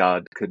notion that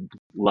God could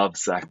love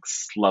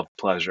sex, love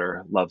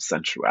pleasure, love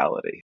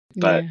sensuality.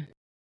 But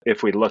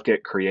if we look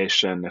at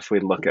creation, if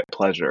we look at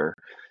pleasure,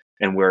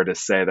 and we're to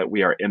say that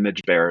we are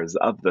image bearers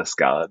of this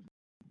God,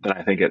 then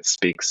I think it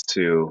speaks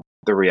to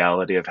the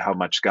reality of how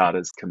much God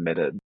is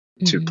committed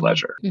to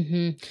pleasure.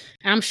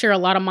 I'm sure a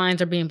lot of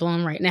minds are being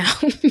blown right now.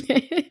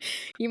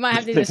 You might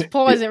have to just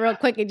pause it real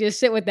quick and just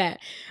sit with that.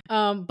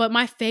 But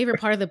my favorite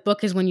part of the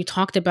book is when you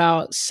talked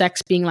about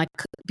sex being like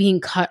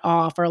being cut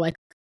off, or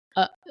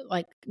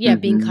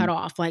being cut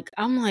off. Like,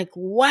 I'm like,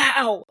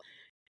 wow,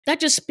 that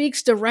just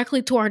speaks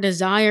directly to our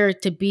desire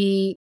to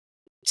be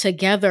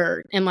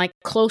together and like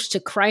close to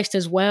Christ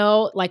as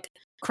well. Like,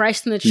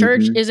 Christ in the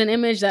church is an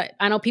image that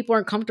I know people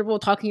aren't comfortable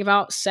talking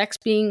about sex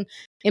being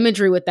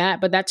imagery with that,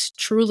 but that's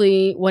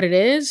truly what it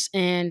is.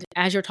 And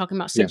as you're talking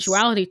about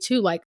sensuality too,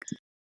 like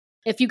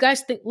if you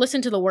guys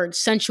listen to the word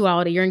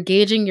sensuality, you're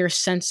engaging your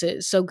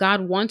senses. So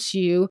God wants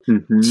you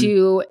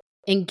to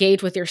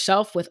engage with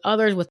yourself, with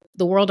others, with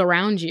the world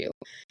around you.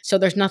 So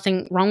there's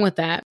nothing wrong with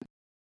that.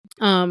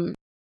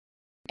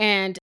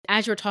 And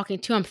as you're talking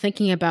too, I'm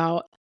thinking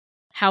about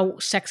how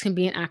sex can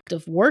be an act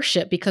of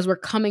worship because we're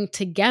coming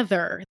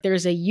together.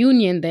 There's a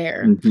union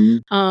there.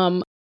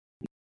 And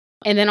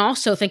then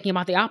also thinking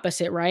about the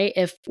opposite, right?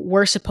 If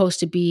we're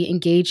supposed to be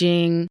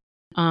engaging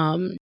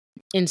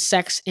in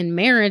sex in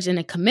marriage and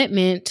a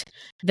commitment,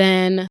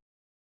 then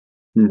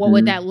what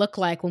would that look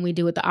like when we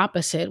do it the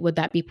opposite? Would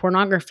that be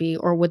pornography,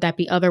 or would that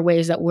be other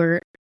ways that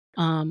we're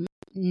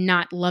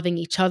not loving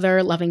each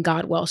other, loving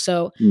God well?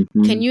 So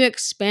can you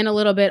expand a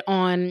little bit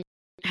on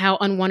how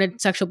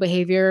unwanted sexual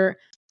behavior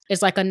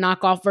is like a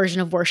knockoff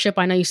version of worship?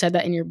 I know you said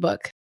that in your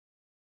book.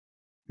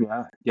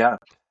 Yeah.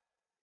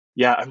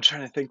 Yeah, I'm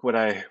trying to think what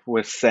I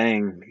was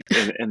saying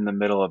in the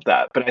middle of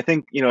that. But I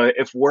think,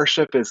 if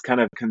worship is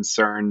kind of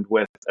concerned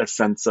with a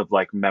sense of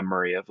like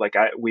memory of like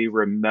we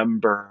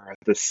remember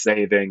the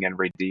saving and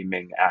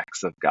redeeming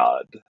acts of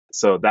God.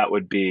 So that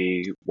would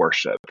be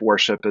worship.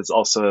 Worship is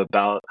also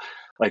about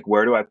like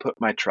where do I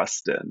put my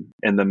trust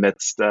in the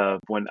midst of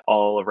when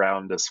all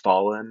around is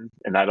fallen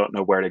and I don't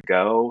know where to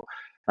go.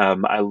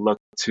 I look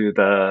to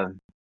the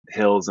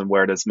hills and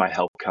where does my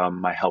help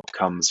come? My help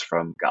comes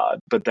from God.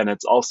 But then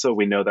it's also,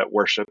 we know that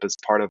worship is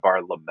part of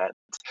our lament.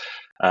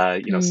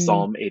 Mm,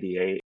 Psalm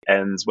 88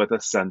 ends with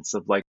a sense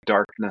of like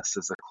darkness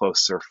is a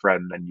closer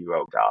friend than you,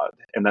 oh God.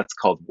 And that's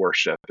called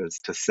worship, is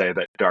to say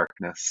that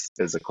darkness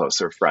is a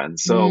closer friend.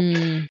 So,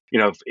 mm,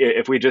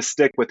 if we just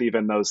stick with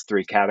even those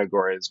three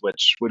categories,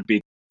 which would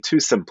be too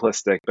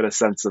simplistic, but a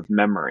sense of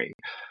memory,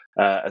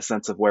 a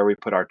sense of where we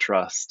put our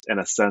trust, and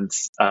a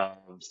sense of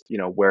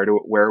where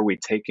are we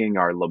taking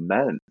our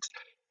lament.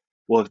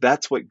 Well, if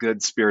that's what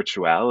good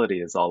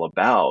spirituality is all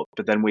about,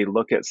 but then we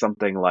look at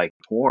something like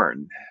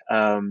porn,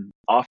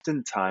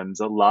 oftentimes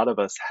a lot of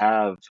us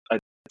have a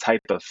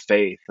type of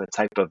faith, a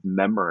type of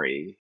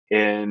memory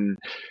in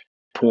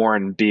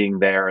porn being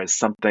there as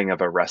something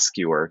of a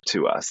rescuer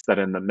to us, that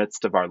in the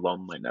midst of our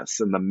loneliness,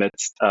 in the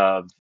midst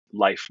of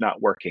life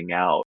not working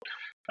out,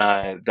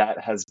 that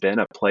has been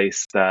a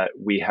place that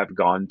we have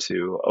gone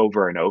to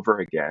over and over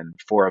again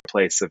for a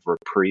place of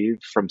reprieve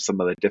from some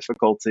of the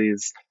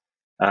difficulties.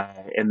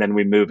 And then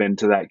we move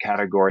into that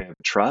category of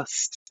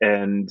trust.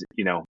 And,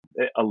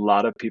 a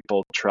lot of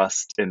people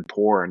trust in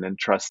porn and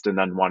trust in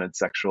unwanted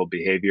sexual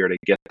behavior to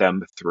get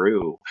them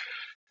through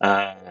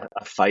a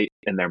fight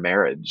in their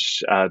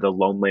marriage, the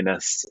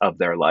loneliness of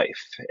their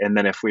life. And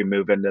then if we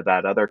move into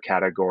that other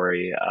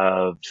category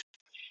of,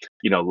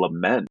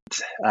 lament,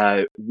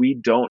 we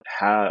don't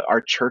have,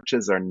 our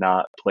churches are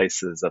not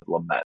places of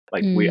lament.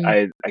 Like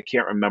mm, I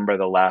can't remember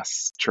the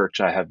last church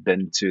I have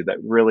been to that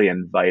really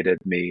invited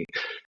me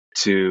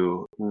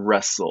to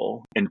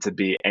wrestle and to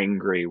be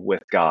angry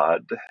with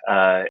God,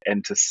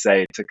 and to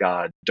say to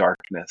God,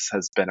 darkness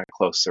has been a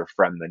closer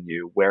friend than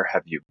you. Where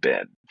have you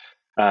been?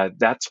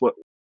 That's what,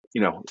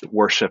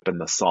 worship in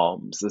the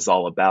Psalms is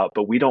all about.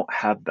 But we don't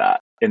have that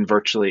in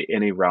virtually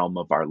any realm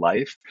of our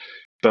life.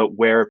 But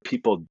where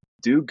people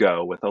do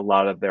go with a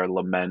lot of their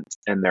lament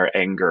and their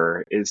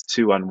anger is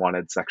to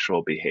unwanted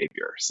sexual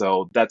behavior.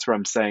 So that's where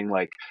I'm saying,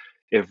 like,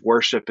 if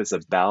worship is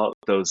about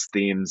those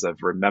themes of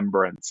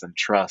remembrance and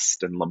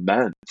trust and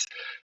lament,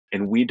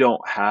 and we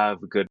don't have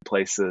good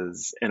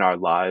places in our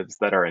lives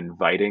that are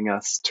inviting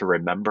us to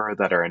remember,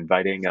 that are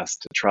inviting us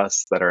to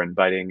trust, that are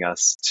inviting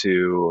us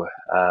to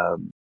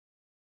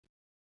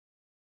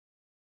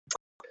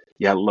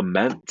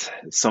lament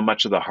so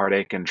much of the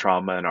heartache and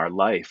trauma in our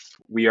life,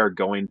 we are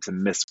going to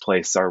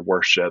misplace our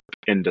worship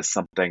into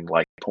something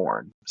like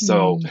porn.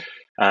 So,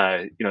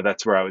 mm,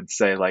 that's where I would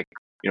say, like,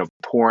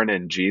 porn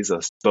and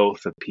Jesus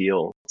both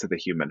appeal to the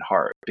human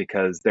heart,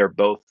 because they're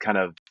both kind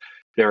of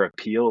their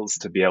appeals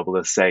to be able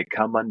to say,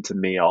 come unto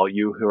me, all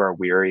you who are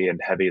weary and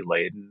heavy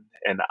laden,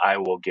 and I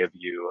will give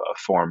you a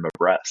form of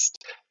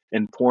rest.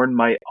 And porn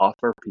might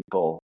offer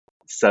people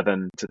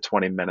 7 to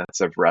 20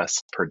 minutes of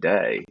rest per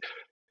day,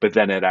 but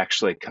then it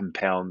actually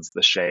compounds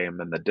the shame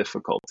and the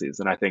difficulties.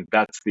 And I think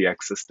that's the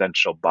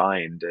existential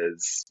bind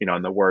is,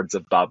 in the words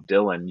of Bob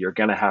Dylan, you're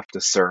going to have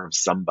to serve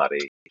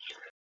somebody.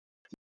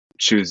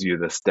 Choose you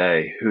this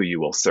day who you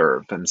will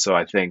serve. And so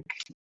I think,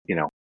 you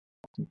know,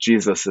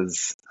 Jesus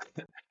is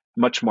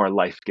much more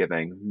life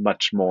giving,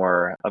 much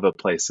more of a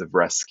place of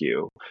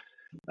rescue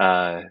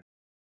uh,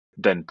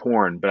 than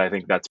porn. But I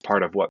think that's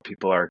part of what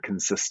people are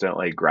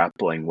consistently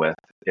grappling with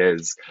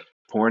is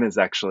porn is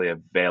actually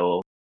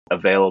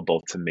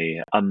available to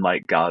me,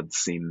 unlike God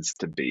seems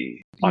to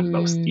be on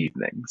most mm.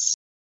 evenings.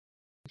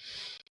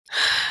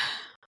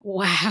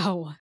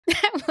 Wow.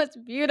 That was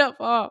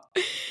beautiful.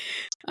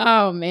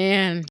 Oh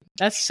man,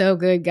 that's so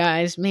good,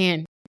 guys.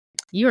 Man,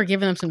 you are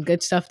giving them some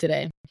good stuff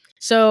today.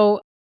 So,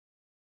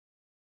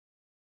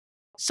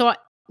 so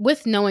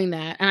with knowing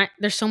that, and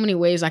there's so many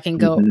ways I can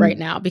go right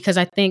Hmm. now because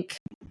I think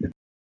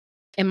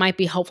it might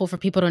be helpful for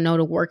people to know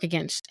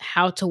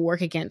how to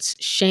work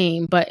against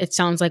shame. But it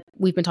sounds like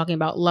we've been talking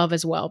about love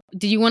as well.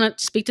 Do you want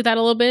to speak to that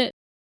a little bit?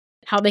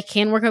 How they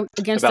can work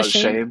against the About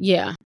shame? shame.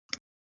 Yeah.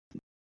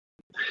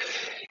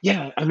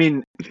 Yeah, I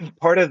mean,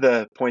 part of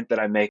the point that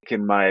I make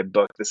in my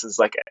book, this is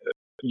like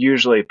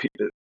usually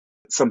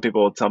some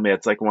people will tell me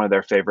it's like one of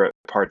their favorite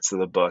parts of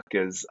the book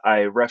is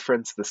I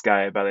reference this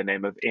guy by the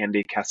name of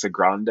Andy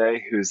Casagrande,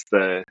 who's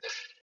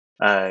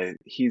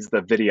he's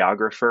the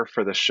videographer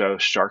for the show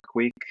Shark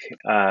Week.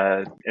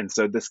 And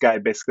so this guy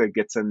basically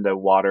gets into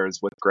waters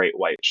with great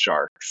white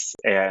sharks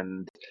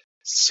and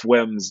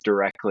swims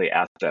directly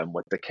at them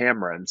with the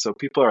camera. And so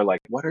people are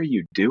like, what are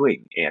you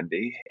doing,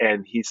 Andy?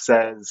 And he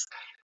says,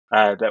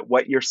 that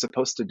what you're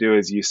supposed to do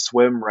is you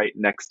swim right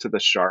next to the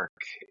shark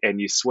and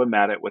you swim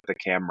at it with the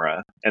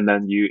camera, and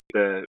then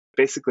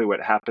basically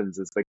what happens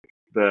is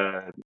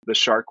the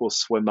shark will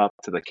swim up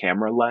to the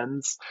camera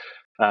lens,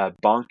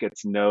 bonk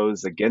its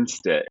nose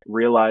against it,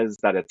 realize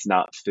that it's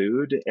not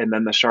food, and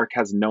then the shark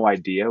has no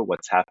idea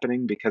what's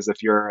happening, because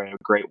if you're a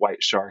great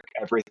white shark,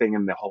 everything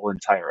in the whole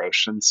entire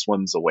ocean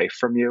swims away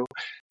from you,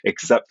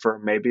 except for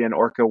maybe an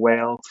orca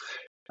whale.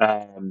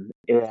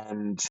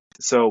 And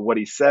so what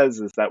he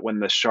says is that when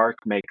the shark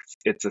makes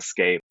its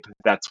escape,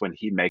 that's when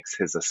he makes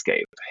his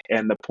escape.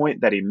 And the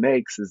point that he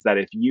makes is that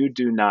if you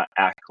do not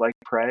act like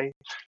prey,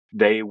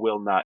 they will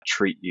not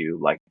treat you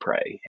like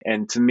prey.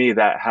 And to me,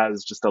 that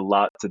has just a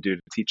lot to do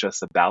to teach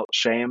us about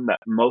shame, that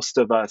most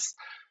of us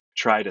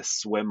try to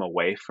swim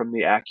away from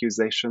the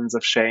accusations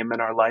of shame in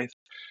our life.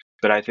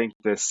 But I think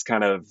this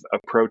kind of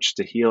approach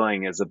to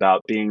healing is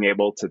about being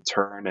able to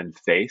turn and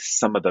face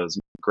some of those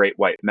great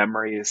white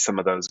memories, some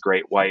of those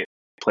great white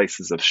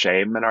places of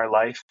shame in our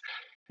life,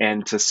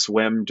 and to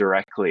swim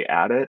directly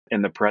at it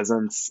in the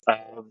presence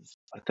of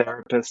a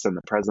therapist and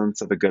the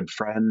presence of a good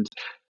friend.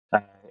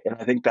 Uh, and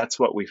I think that's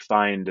what we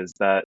find, is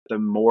that the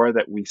more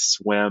that we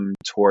swim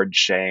toward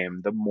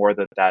shame, the more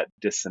that that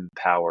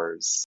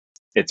disempowers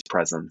its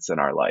presence in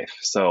our life.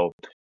 So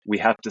we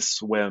have to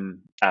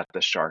swim at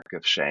the shark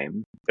of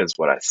shame, is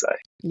what I say.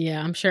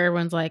 Yeah, I'm sure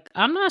everyone's like,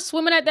 I'm not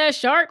swimming at that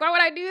shark. Why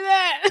would I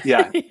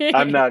Yeah, do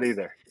I'm not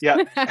either. Yeah.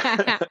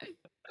 that?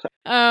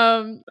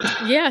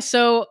 Yeah,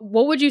 so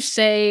what would you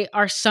say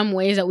are some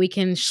ways that we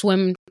can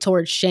swim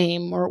towards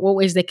shame, or what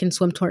ways they can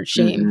swim towards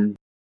shame? hmm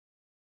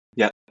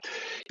Yeah.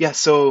 Yeah.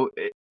 So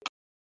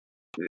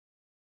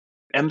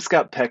M.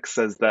 Scott Peck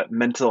says that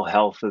mental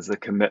health is a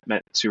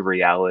commitment to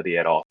reality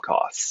at all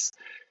costs.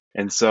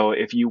 And so,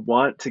 if you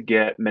want to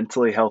get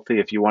mentally healthy,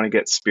 if you want to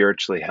get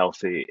spiritually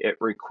healthy, it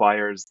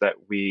requires that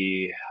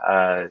we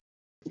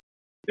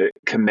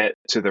commit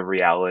to the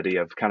reality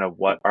of kind of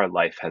what our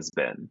life has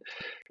been.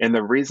 And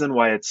the reason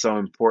why it's so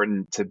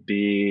important to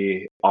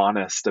be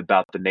honest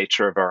about the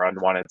nature of our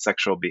unwanted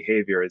sexual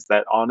behavior is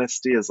that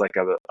honesty is like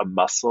a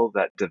muscle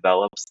that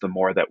develops the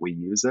more that we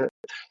use it.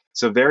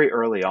 So, very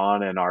early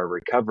on in our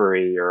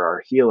recovery or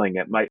our healing,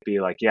 it might be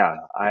like, yeah,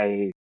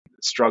 I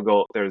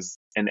struggle. There's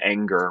an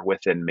anger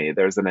within me,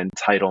 there's an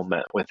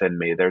entitlement within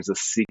me, there's a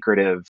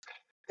secretive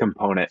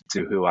component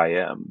to who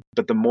I am.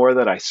 But the more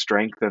that I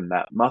strengthen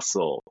that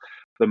muscle,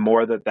 the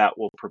more that that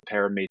will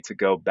prepare me to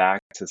go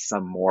back to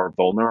some more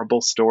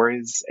vulnerable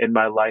stories in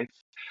my life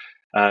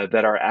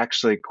that are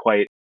actually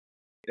quite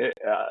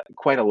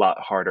a lot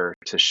harder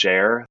to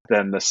share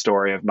than the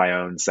story of my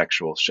own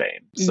sexual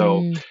shame.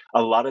 So Mm,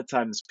 a lot of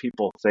times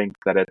people think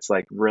that it's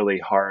like really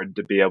hard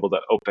to be able to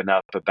open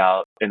up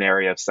about an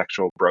area of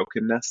sexual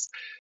brokenness.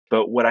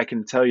 But what I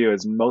can tell you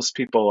is most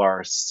people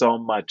are so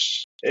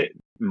much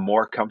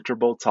more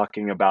comfortable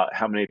talking about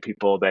how many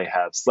people they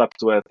have slept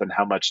with and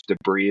how much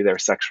debris their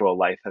sexual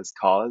life has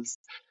caused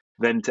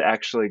than to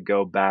actually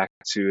go back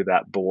to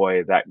that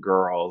boy, that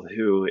girl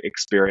who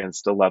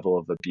experienced a level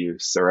of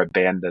abuse or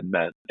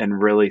abandonment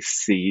and really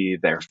see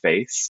their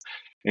face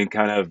and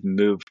kind of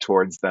move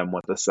towards them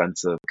with a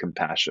sense of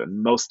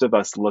compassion. Most of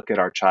us look at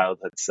our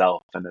childhood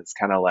self and it's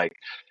kind of like,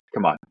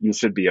 come on, you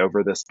should be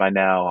over this by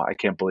now. I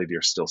can't believe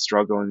you're still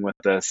struggling with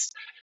this.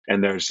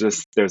 And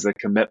there's a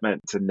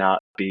commitment to not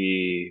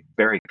be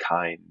very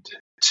kind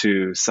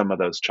to some of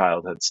those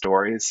childhood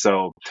stories.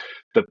 So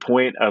the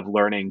point of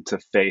learning to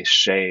face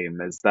shame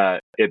is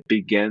that it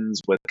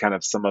begins with kind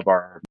of some of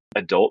our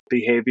adult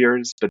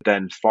behaviors, but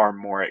then far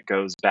more it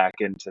goes back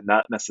into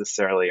not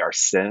necessarily our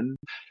sin,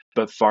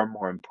 but far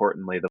more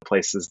importantly, the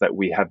places that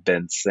we have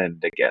been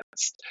sinned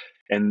against.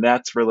 And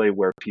that's really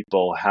where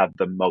people have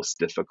the most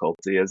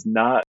difficulty, is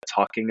not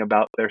talking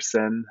about their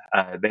sin.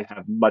 They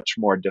have much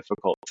more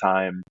difficult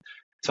time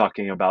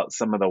talking about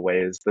some of the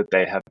ways that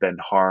they have been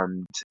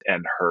harmed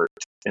and hurt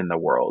in the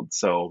world.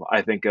 So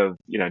I think of,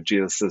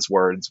 Jesus's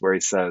words where he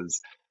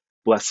says,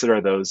 "Blessed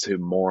are those who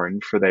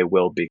mourn, for they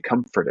will be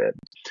comforted."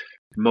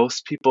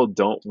 Most people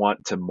don't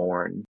want to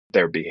mourn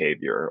their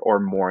behavior or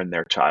mourn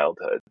their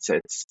childhoods.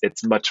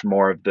 It's much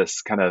more of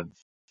this kind of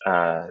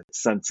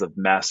sense of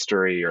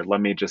mastery, or let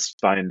me just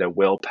find a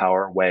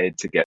willpower way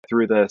to get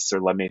through this,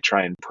 or let me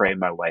try and pray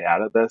my way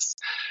out of this.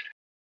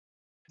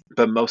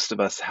 But most of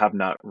us have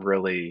not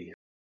really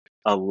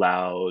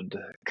allowed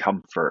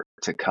comfort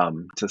to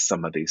come to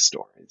some of these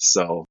stories.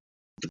 So,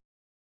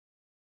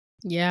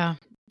 yeah,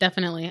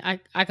 definitely.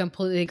 I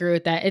completely agree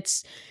with that.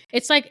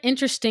 It's like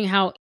interesting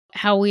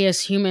how we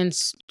as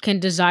humans can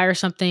desire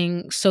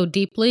something so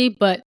deeply,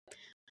 but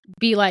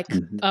be like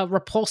mhm,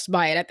 repulsed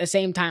by it at the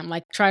same time,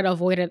 like try to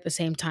avoid it at the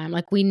same time.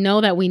 Like we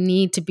know that we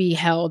need to be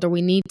held or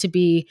we need to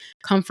be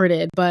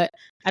comforted, but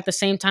at the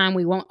same time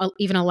we won't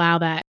even allow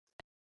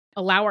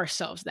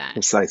ourselves that.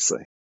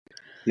 precisely.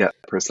 Yeah,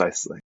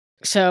 precisely.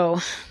 So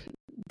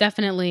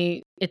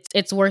definitely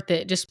it's worth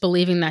it, just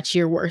believing that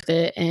you're worth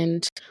it.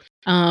 And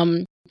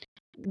um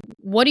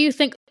what do you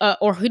think,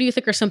 or who do you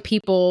think are some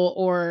people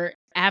or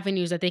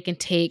avenues that they can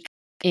take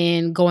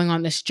in going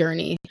on this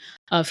journey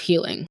of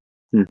healing?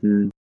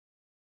 hmm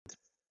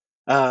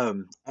I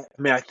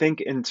mean, I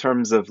think in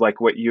terms of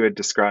like what you had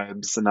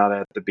described,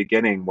 Sonata, at the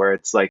beginning, where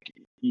it's like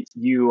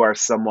you are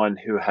someone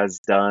who has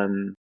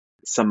done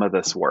some of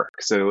this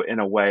work. So in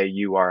a way,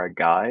 you are a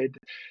guide,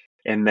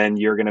 and then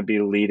you're going to be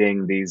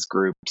leading these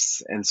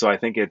groups. And so I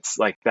think it's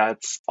like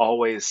that's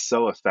always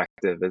so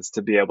effective, is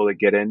to be able to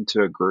get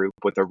into a group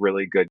with a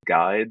really good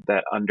guide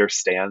that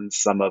understands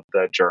some of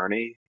the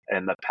journey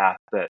and the path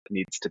that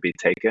needs to be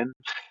taken.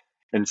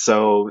 And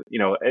so,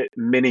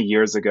 many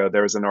years ago,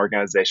 there was an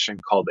organization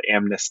called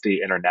Amnesty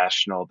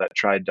International that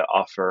tried to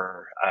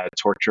offer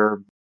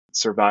torture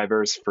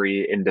survivors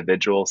free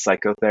individual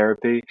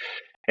psychotherapy,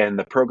 and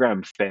the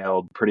program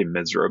failed pretty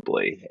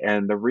miserably.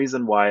 And the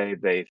reason why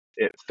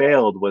it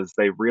failed was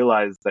they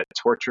realized that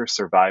torture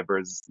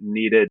survivors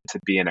needed to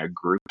be in a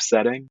group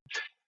setting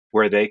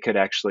where they could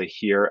actually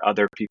hear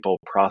other people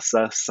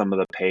process some of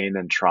the pain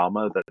and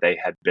trauma that they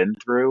had been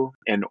through,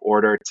 in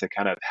order to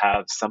kind of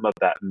have some of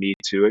that Me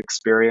Too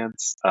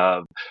experience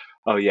of,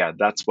 oh, yeah,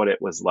 that's what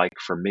it was like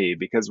for me.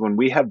 Because when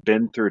we have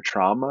been through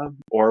trauma,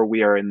 or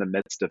we are in the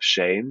midst of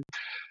shame,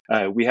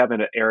 we have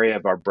an area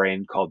of our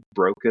brain called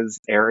Broca's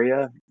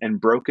area, and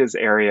Broca's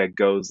area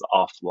goes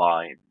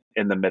offline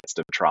in the midst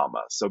of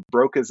trauma. So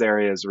Broca's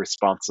area is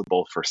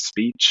responsible for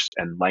speech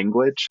and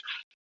language.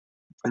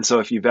 And so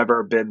if you've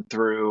ever been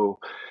through,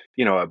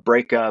 a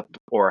breakup,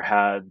 or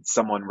had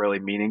someone really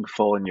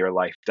meaningful in your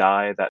life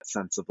die, that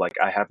sense of like,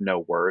 I have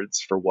no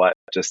words for what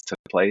just took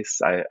place.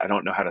 I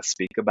don't know how to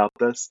speak about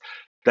this.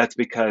 That's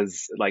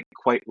because, like,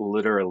 quite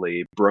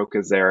literally,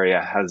 Broca's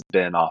area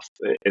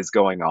is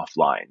going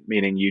offline,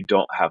 meaning you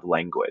don't have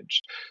language.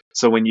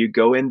 So when you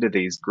go into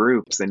these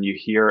groups and you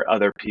hear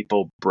other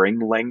people bring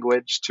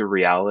language to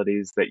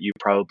realities that you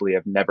probably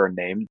have never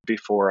named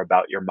before,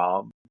 about your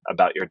mom,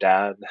 about your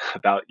dad,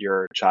 about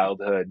your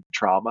childhood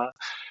trauma,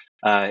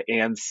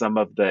 and some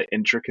of the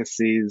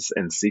intricacies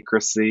and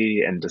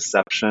secrecy and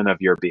deception of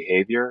your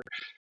behavior,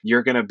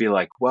 you're going to be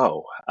like,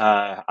 whoa,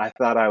 I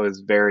thought I was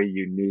very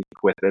unique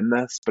within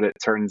this, but it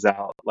turns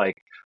out like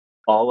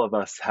all of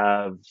us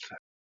have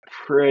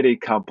pretty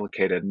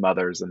complicated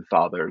mothers and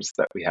fathers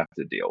that we have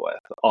to deal with.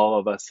 All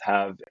of us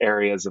have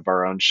areas of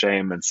our own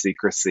shame and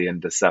secrecy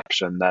and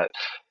deception that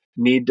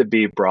need to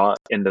be brought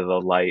into the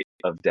light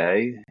of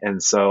day.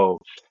 And so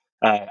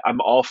I'm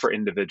all for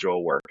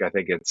individual work. I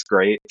think it's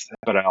great,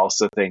 but I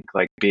also think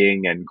like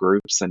being in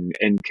groups and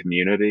in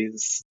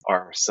communities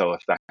are so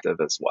effective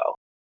as well.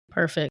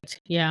 Perfect.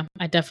 Yeah,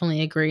 I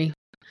definitely agree.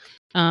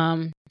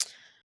 Um,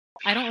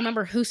 I don't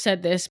remember who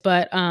said this,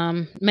 but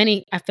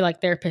many, I feel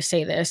like therapists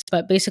say this,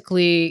 but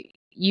basically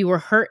you were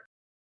hurt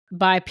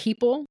by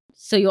people,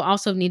 so you'll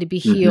also need to be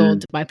Hmm.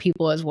 healed by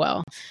people as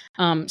well.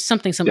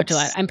 Something similar to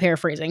that. Yes. I'm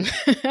paraphrasing.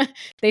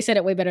 They said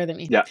it way better than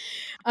me. Yeah.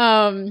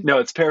 Um, No,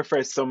 it's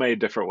paraphrased so many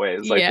different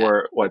ways. Like,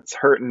 yeah, what's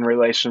hurt in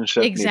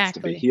relationship needs to be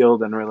exactly.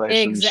 healed in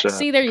relationship.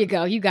 See, there you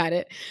go. You got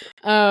it.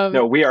 Um,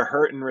 No, we are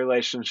hurt in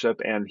relationship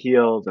and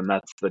healed, and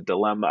that's the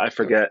dilemma. I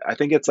forget. I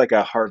think it's like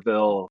a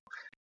Harville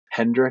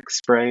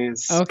Hendricks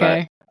phrase, but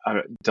okay.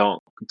 don't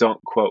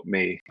quote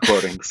me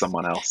quoting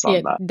someone else Yeah,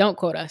 on that. don't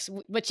quote us,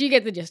 but you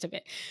get the gist of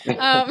it.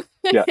 Um,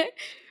 Yeah.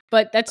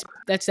 but that's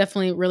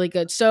definitely really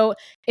good. So,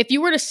 if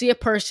you were to see a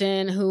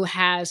person who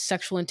has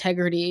sexual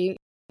integrity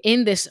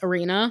in this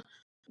arena,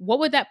 what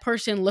would that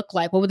person look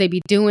like? What would they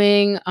be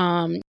doing?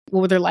 What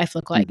would their life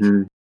look like?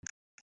 Hmm.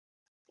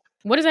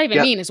 What does that even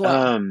Yeah. mean as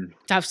well,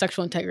 to have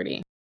sexual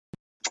integrity?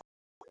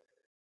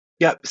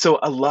 Yeah. So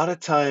a lot of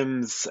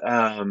times,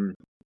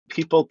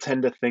 people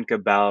tend to think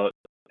about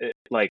it,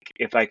 like,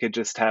 if I could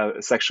just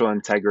have sexual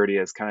integrity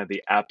as kind of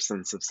the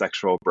absence of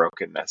sexual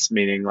brokenness,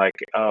 meaning like,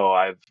 oh,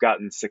 I've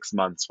gotten 6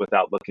 months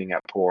without looking at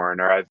porn,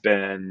 or I've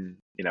been,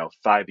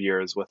 5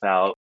 years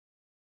without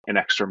an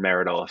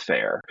extramarital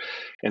affair.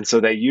 And so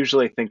they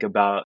usually think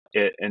about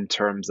it in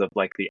terms of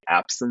like the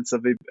absence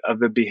of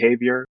a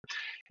behavior.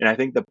 And I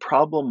think the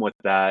problem with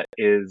that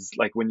is,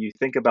 like, when you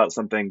think about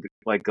something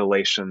like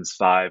Galatians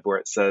 5, where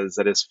it says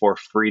it is for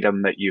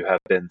freedom that you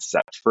have been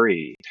set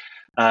free.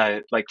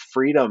 Like,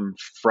 freedom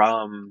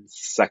from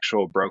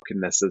sexual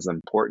brokenness is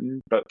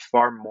important, but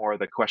far more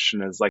the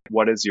question is like,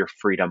 what is your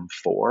freedom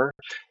for?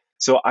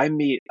 So I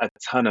meet a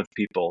ton of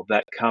people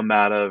that come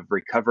out of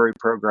recovery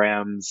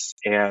programs,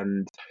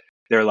 and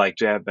they're like,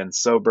 Jay, I've been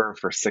sober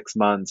for 6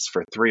 months,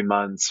 for 3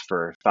 months,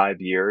 for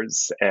 5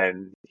 years.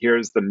 And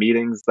here's the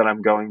meetings that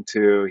I'm going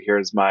to.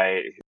 Here's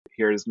my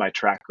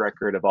track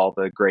record of all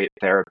the great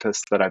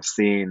therapists that I've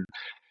seen.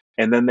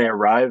 And then they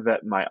arrive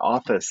at my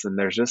office, and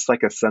there's just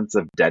like a sense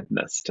of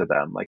deadness to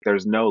them. Like,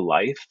 there's no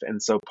life.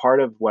 And so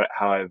part of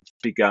how I've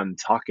begun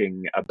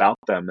talking about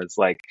them is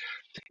like,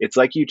 it's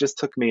like you just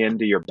took me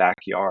into your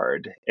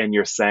backyard and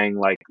you're saying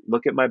like,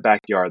 look at my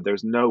backyard.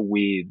 There's no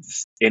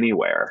weeds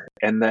anywhere.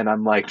 And then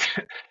I'm like,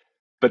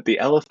 but the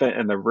elephant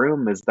in the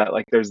room is that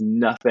like there's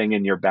nothing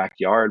in your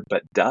backyard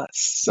but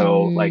dust.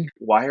 So like, Mm,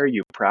 why are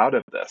you proud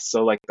of this?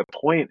 So like the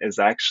point is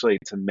actually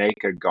to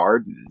make a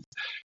garden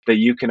that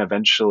you can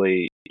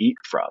eventually eat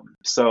from.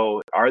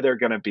 So are there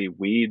going to be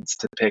weeds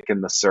to pick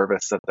in the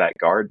service of that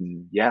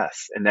garden?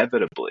 Yes,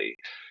 inevitably.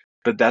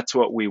 But that's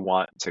what we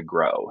want to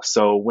grow.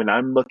 So when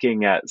I'm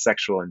looking at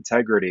sexual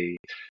integrity,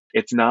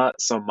 it's not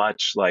so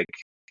much like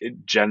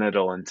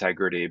genital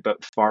integrity,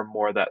 but far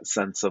more that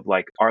sense of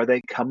like, are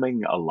they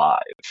coming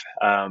alive?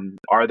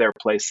 Are there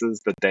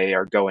places that they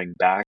are going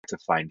back to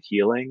find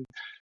healing?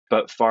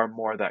 But far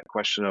more that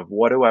question of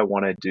what do I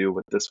want to do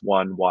with this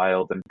one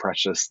wild and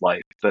precious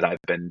life that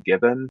I've been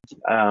given?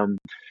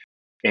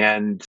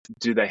 And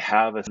do they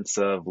have a sense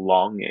of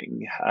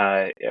longing?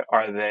 Are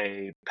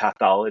they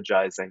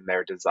pathologizing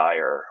their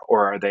desire,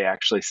 or are they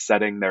actually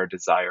setting their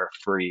desire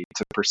free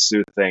to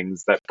pursue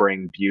things that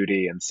bring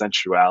beauty and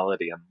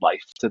sensuality and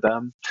life to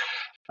them?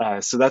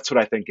 So that's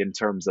what I think in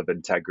terms of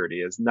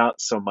integrity is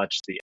not so much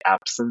the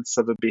absence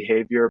of a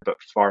behavior, but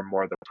far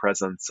more the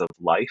presence of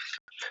life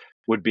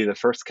would be the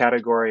first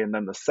category. And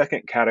then the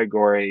second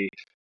category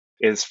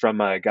is from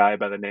a guy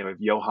by the name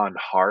of Johann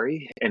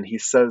Hari, and he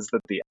says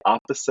that the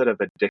opposite of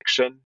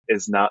addiction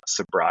is not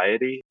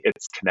sobriety,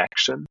 it's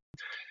connection.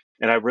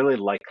 And I really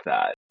like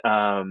that,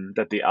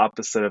 that the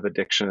opposite of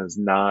addiction is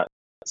not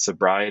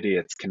sobriety,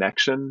 it's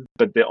connection.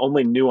 But the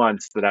only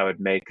nuance that I would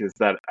make is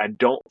that I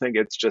don't think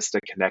it's just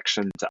a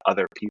connection to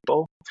other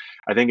people.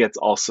 I think it's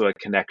also a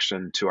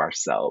connection to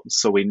ourselves.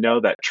 So we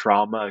know that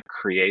trauma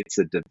creates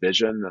a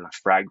division and a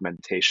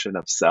fragmentation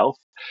of self.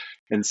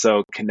 And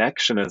so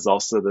connection is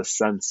also the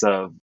sense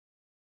of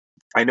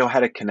I know how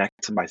to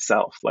connect to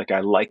myself. Like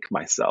I like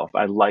myself.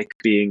 I like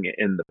being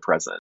in the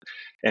present.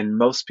 And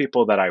most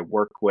people that I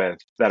work with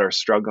that are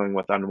struggling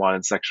with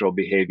unwanted sexual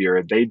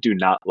behavior, they do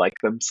not like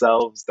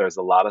themselves. There's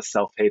a lot of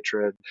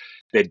self-hatred.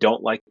 They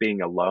don't like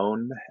being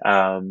alone.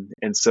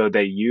 And so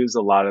they use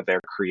a lot of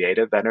their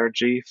creative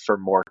energy for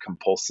more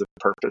compulsive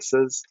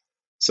purposes.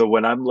 So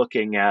when I'm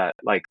looking at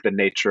like the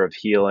nature of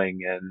healing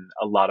in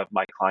a lot of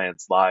my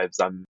clients' lives,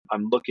 I'm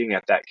looking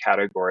at that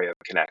category of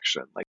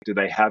connection. Like, do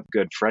they have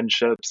good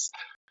friendships?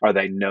 Are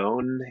they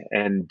known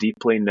and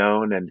deeply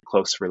known and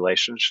close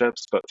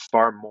relationships? But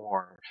far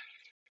more,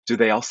 do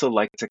they also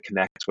like to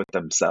connect with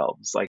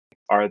themselves? Like,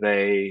 are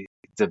they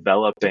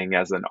developing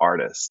as an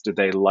artist? Do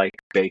they like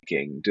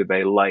baking? Do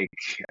they like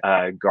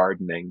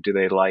gardening? Do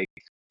they like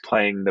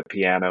playing the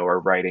piano or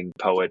writing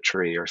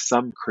poetry or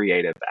some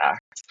creative act?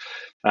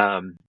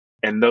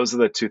 And those are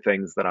the two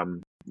things that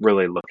I'm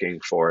really looking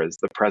for is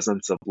the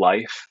presence of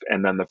life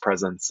and then the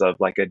presence of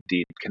like a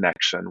deep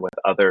connection with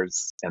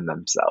others and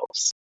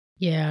themselves.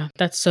 Yeah,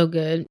 that's so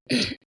good.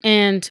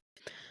 And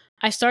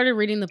I started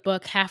reading the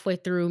book halfway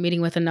through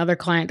meeting with another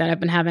client that I've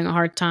been having a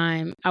hard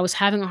time. I was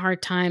having a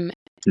hard time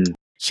Mm,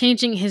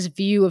 changing his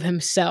view of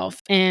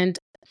himself. And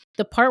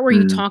the part where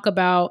you mm, talk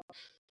about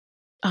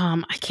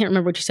I can't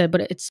remember what you said,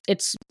 but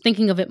it's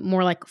thinking of it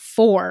more like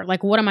for,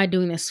 like what am I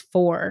doing this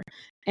for?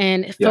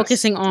 And yes.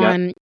 focusing Yep.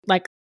 on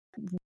like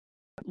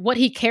what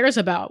he cares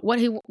about, what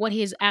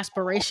his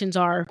aspirations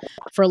are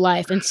for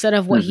life instead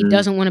of what he Hmm.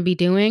 doesn't want to be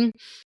doing.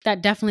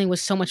 That definitely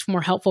was so much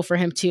more helpful for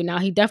him too. Now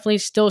he definitely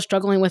is still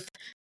struggling with,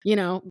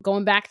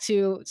 going back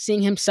to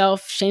seeing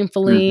himself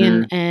shamefully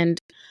Hmm. and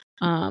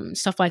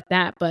stuff like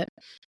that. But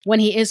when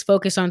he is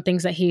focused on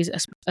things that he's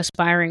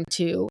aspiring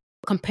to,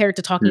 compared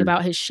to talking Mm,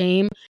 about his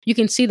shame, you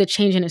can see the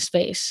change in his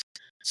face.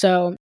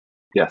 So I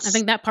yes.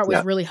 think that part was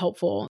Yeah. really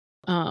helpful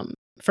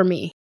for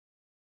me.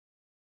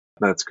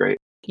 That's great.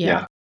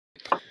 Yeah.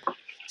 Yeah.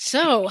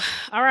 So,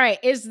 all right.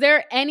 Is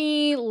there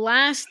any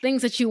last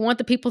things that you want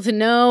the people to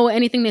know?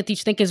 Anything that you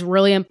think is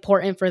really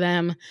important for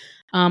them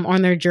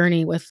on their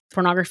journey with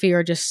pornography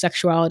or just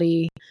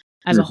sexuality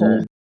as a Hmm.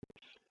 whole?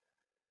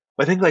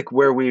 I think like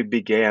where we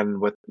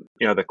began with,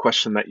 the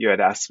question that you had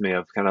asked me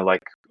of kind of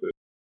like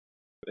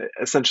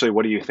essentially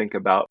what do you think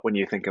about when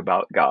you think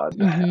about God?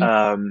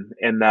 Hmm.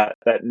 And that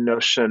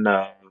notion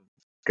of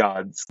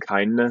God's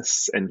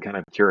kindness and kind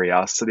of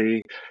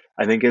curiosity,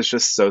 I think is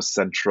just so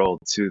central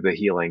to the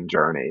healing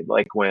journey.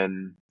 Like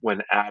when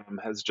Adam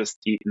has just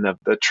eaten of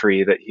the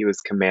tree that he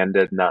was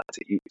commanded not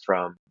to eat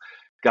from,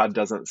 God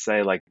doesn't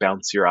say like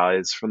bounce your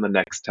eyes from the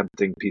next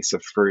tempting piece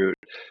of fruit.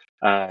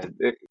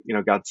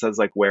 God says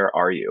like, "Where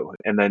are you?"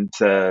 And then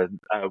to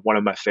one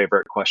of my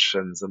favorite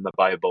questions in the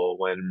Bible,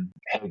 when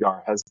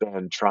Hagar has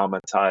been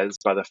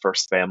traumatized by the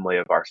first family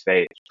of our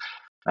faith,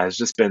 has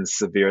just been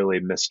severely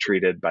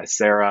mistreated by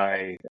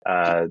Sarai.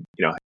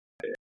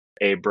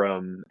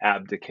 Abram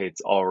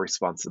abdicates all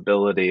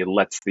responsibility,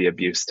 lets the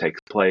abuse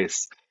take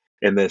place,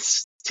 and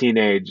this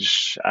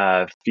teenage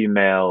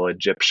female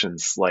Egyptian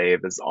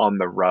slave is on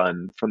the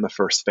run from the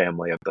first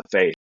family of the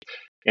faith.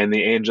 And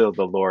the angel of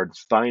the Lord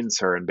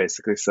finds her and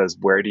basically says,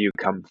 "Where do you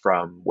come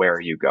from? Where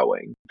are you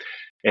going?"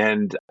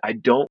 And I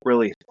don't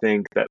really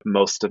think that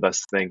most of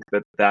us think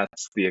that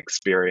that's the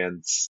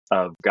experience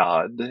of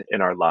God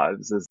in our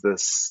lives, is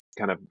this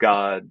kind of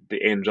God,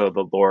 the angel of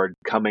the Lord,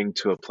 coming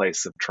to a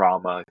place of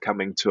trauma,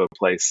 coming to a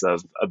place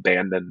of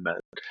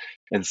abandonment,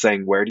 and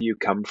saying, "Where do you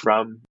come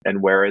from?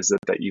 And where is it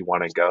that you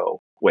want to go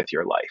with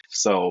your life?"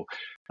 So,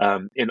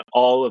 in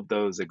all of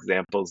those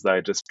examples that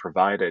I just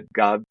provided,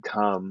 God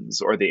comes,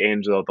 or the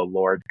angel of the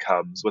Lord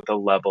comes, with a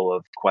level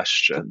of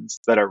questions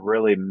that are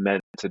really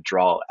meant to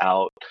draw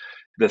out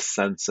this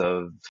sense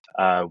of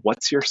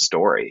what's your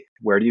story?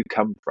 Where do you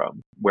come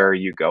from? Where are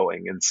you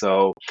going? And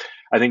so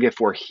I think if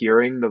we're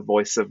hearing the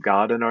voice of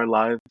God in our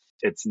life,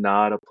 it's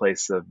not a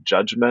place of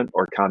judgment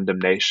or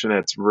condemnation.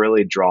 It's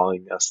really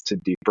drawing us to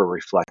deeper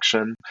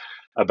reflection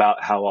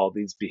about how all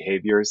these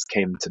behaviors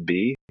came to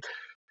be.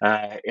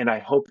 And I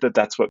hope that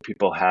that's what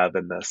people have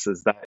in this,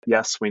 is that,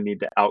 yes, we need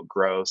to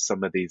outgrow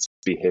some of these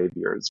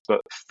behaviors,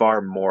 but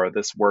far more,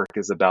 this work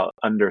is about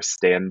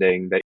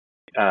understanding that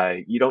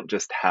you don't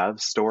just have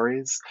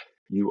stories,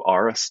 you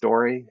are a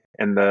story.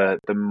 And the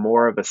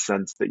more of a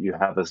sense that you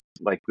have, is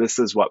like, this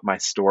is what my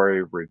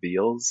story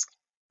reveals.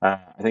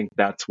 I think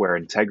that's where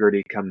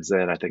integrity comes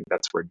in. I think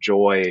that's where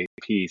joy,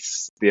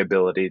 peace, the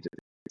ability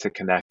to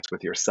connect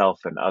with yourself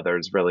and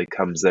others really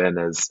comes in,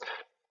 as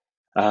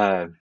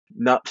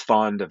not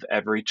fond of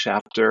every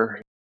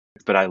chapter,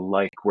 but I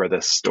like where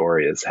this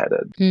story is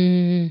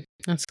headed.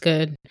 That's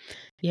good.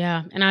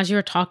 Yeah. And as you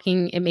were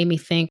talking, it made me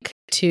think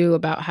too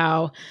about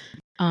how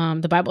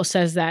the Bible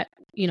says that,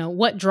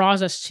 what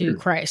draws us to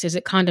Christ? Is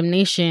it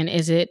condemnation?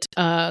 Is it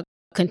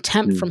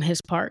contempt from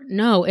his part?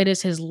 No, it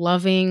is his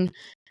loving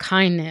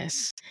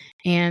kindness.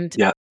 And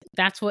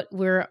that's what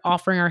we're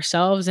offering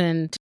ourselves.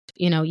 And,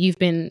 you've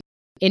been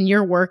in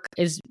your work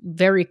is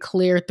very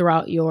clear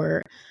throughout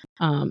your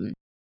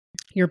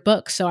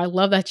book. So I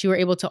love that you were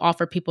able to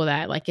offer people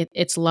that, like,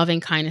 it's loving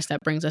kindness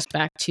that brings us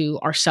back to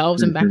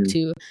ourselves and back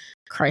to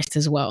Christ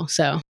as well.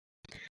 So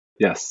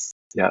yes.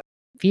 Yeah.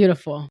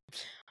 Beautiful.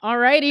 All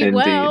righty.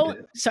 Well,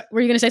 so, were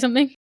you going to say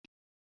something?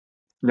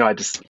 No, I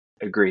just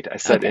agreed. I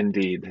said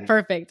indeed.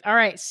 Perfect. All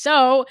right.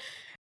 So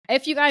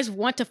if you guys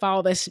want to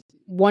follow this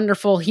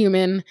wonderful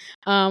human,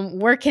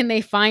 where can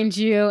they find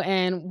you,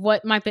 and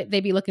what might they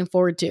be looking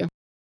forward to?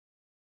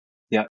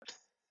 Yeah.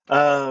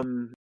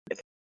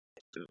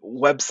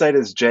 Website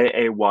is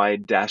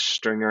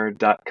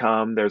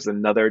jay-stringer.com. There's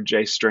another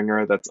Jay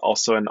Stringer that's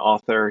also an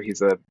author.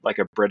 He's a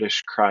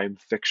British crime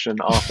fiction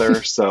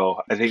author.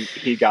 So I think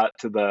he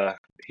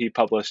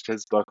published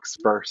his books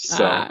first.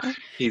 So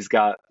he's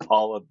got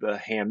all of the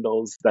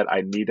handles that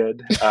I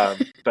needed.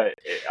 But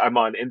I'm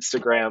on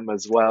Instagram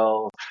as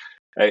well.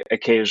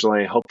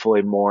 Occasionally,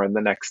 hopefully more in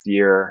the next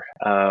year.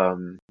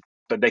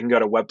 But they can go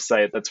to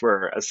website. That's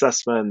where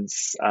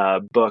assessments,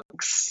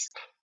 books,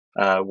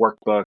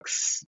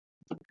 workbooks,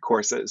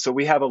 courses. So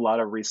we have a lot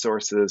of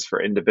resources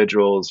for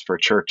individuals, for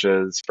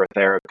churches, for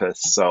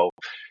therapists. So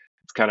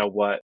it's kind of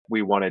what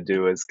we want to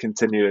do, is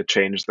continue to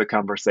change the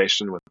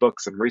conversation with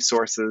books and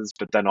resources.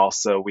 But then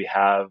also we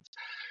have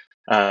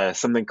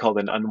something called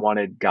an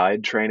Unwanted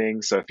guide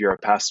training. So if you're a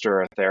pastor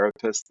or a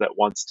therapist that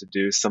wants to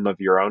do some of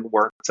your own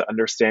work to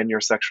understand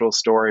your sexual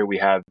story, we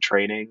have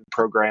training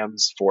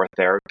programs for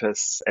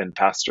therapists and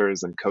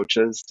pastors and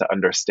coaches to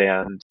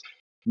understand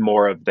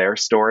more of their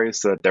stories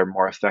so that they're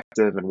more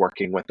effective in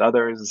working with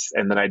others.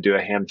 And then I do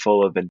a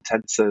handful of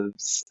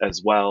intensives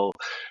as well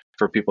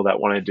for people that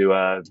want to do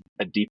a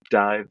deep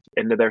dive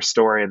into their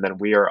story. And then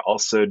we are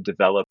also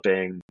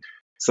developing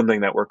something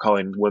that we're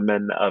calling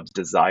Women of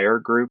Desire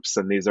groups.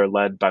 And these are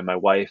led by my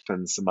wife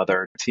and some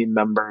other team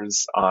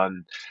members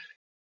on,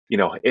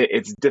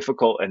 it's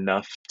difficult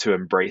enough to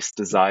embrace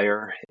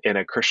desire in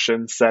a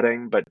Christian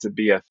setting, but to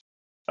be a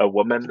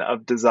woman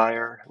of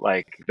desire,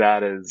 like,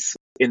 that is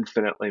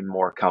infinitely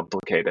more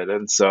complicated.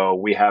 And so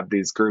we have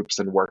these groups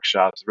and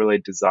workshops really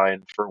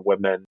designed for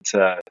women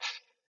to,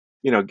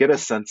 get a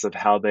sense of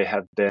how they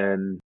have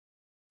been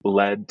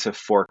led to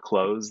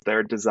foreclose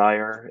their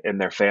desire in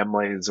their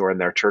families or in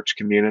their church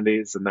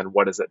communities. And then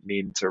what does it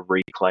mean to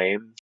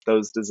reclaim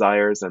those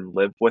desires and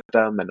live with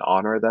them and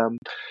honor them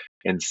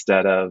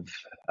instead of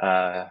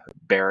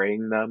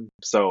burying them.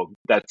 So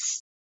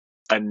that's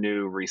a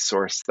new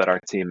resource that our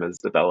team is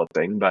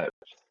developing, but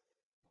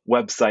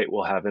website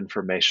will have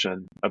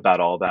information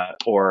about all that,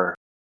 or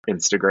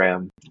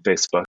Instagram,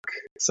 Facebook.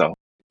 So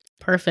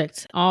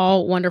perfect.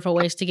 All wonderful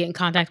ways to get in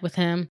contact with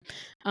him.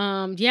 So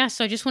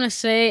I just want to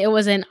say it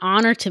was an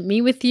honor to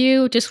meet with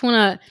you. Just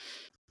want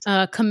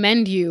to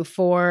commend you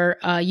for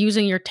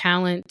using your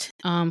talent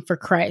for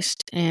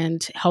Christ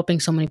and helping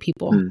so many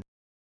people.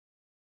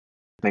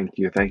 Thank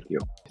you.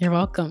 You're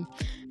welcome.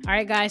 All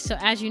right, guys. So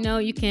as you know,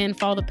 you can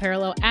follow The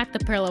Parallel at The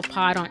Parallel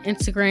Pod on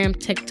Instagram,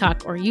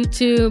 TikTok, or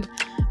YouTube.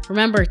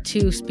 Remember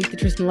to speak the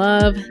truth in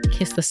love,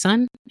 kiss the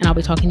sun, and I'll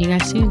be talking to you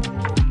guys soon.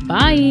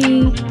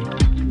 Bye.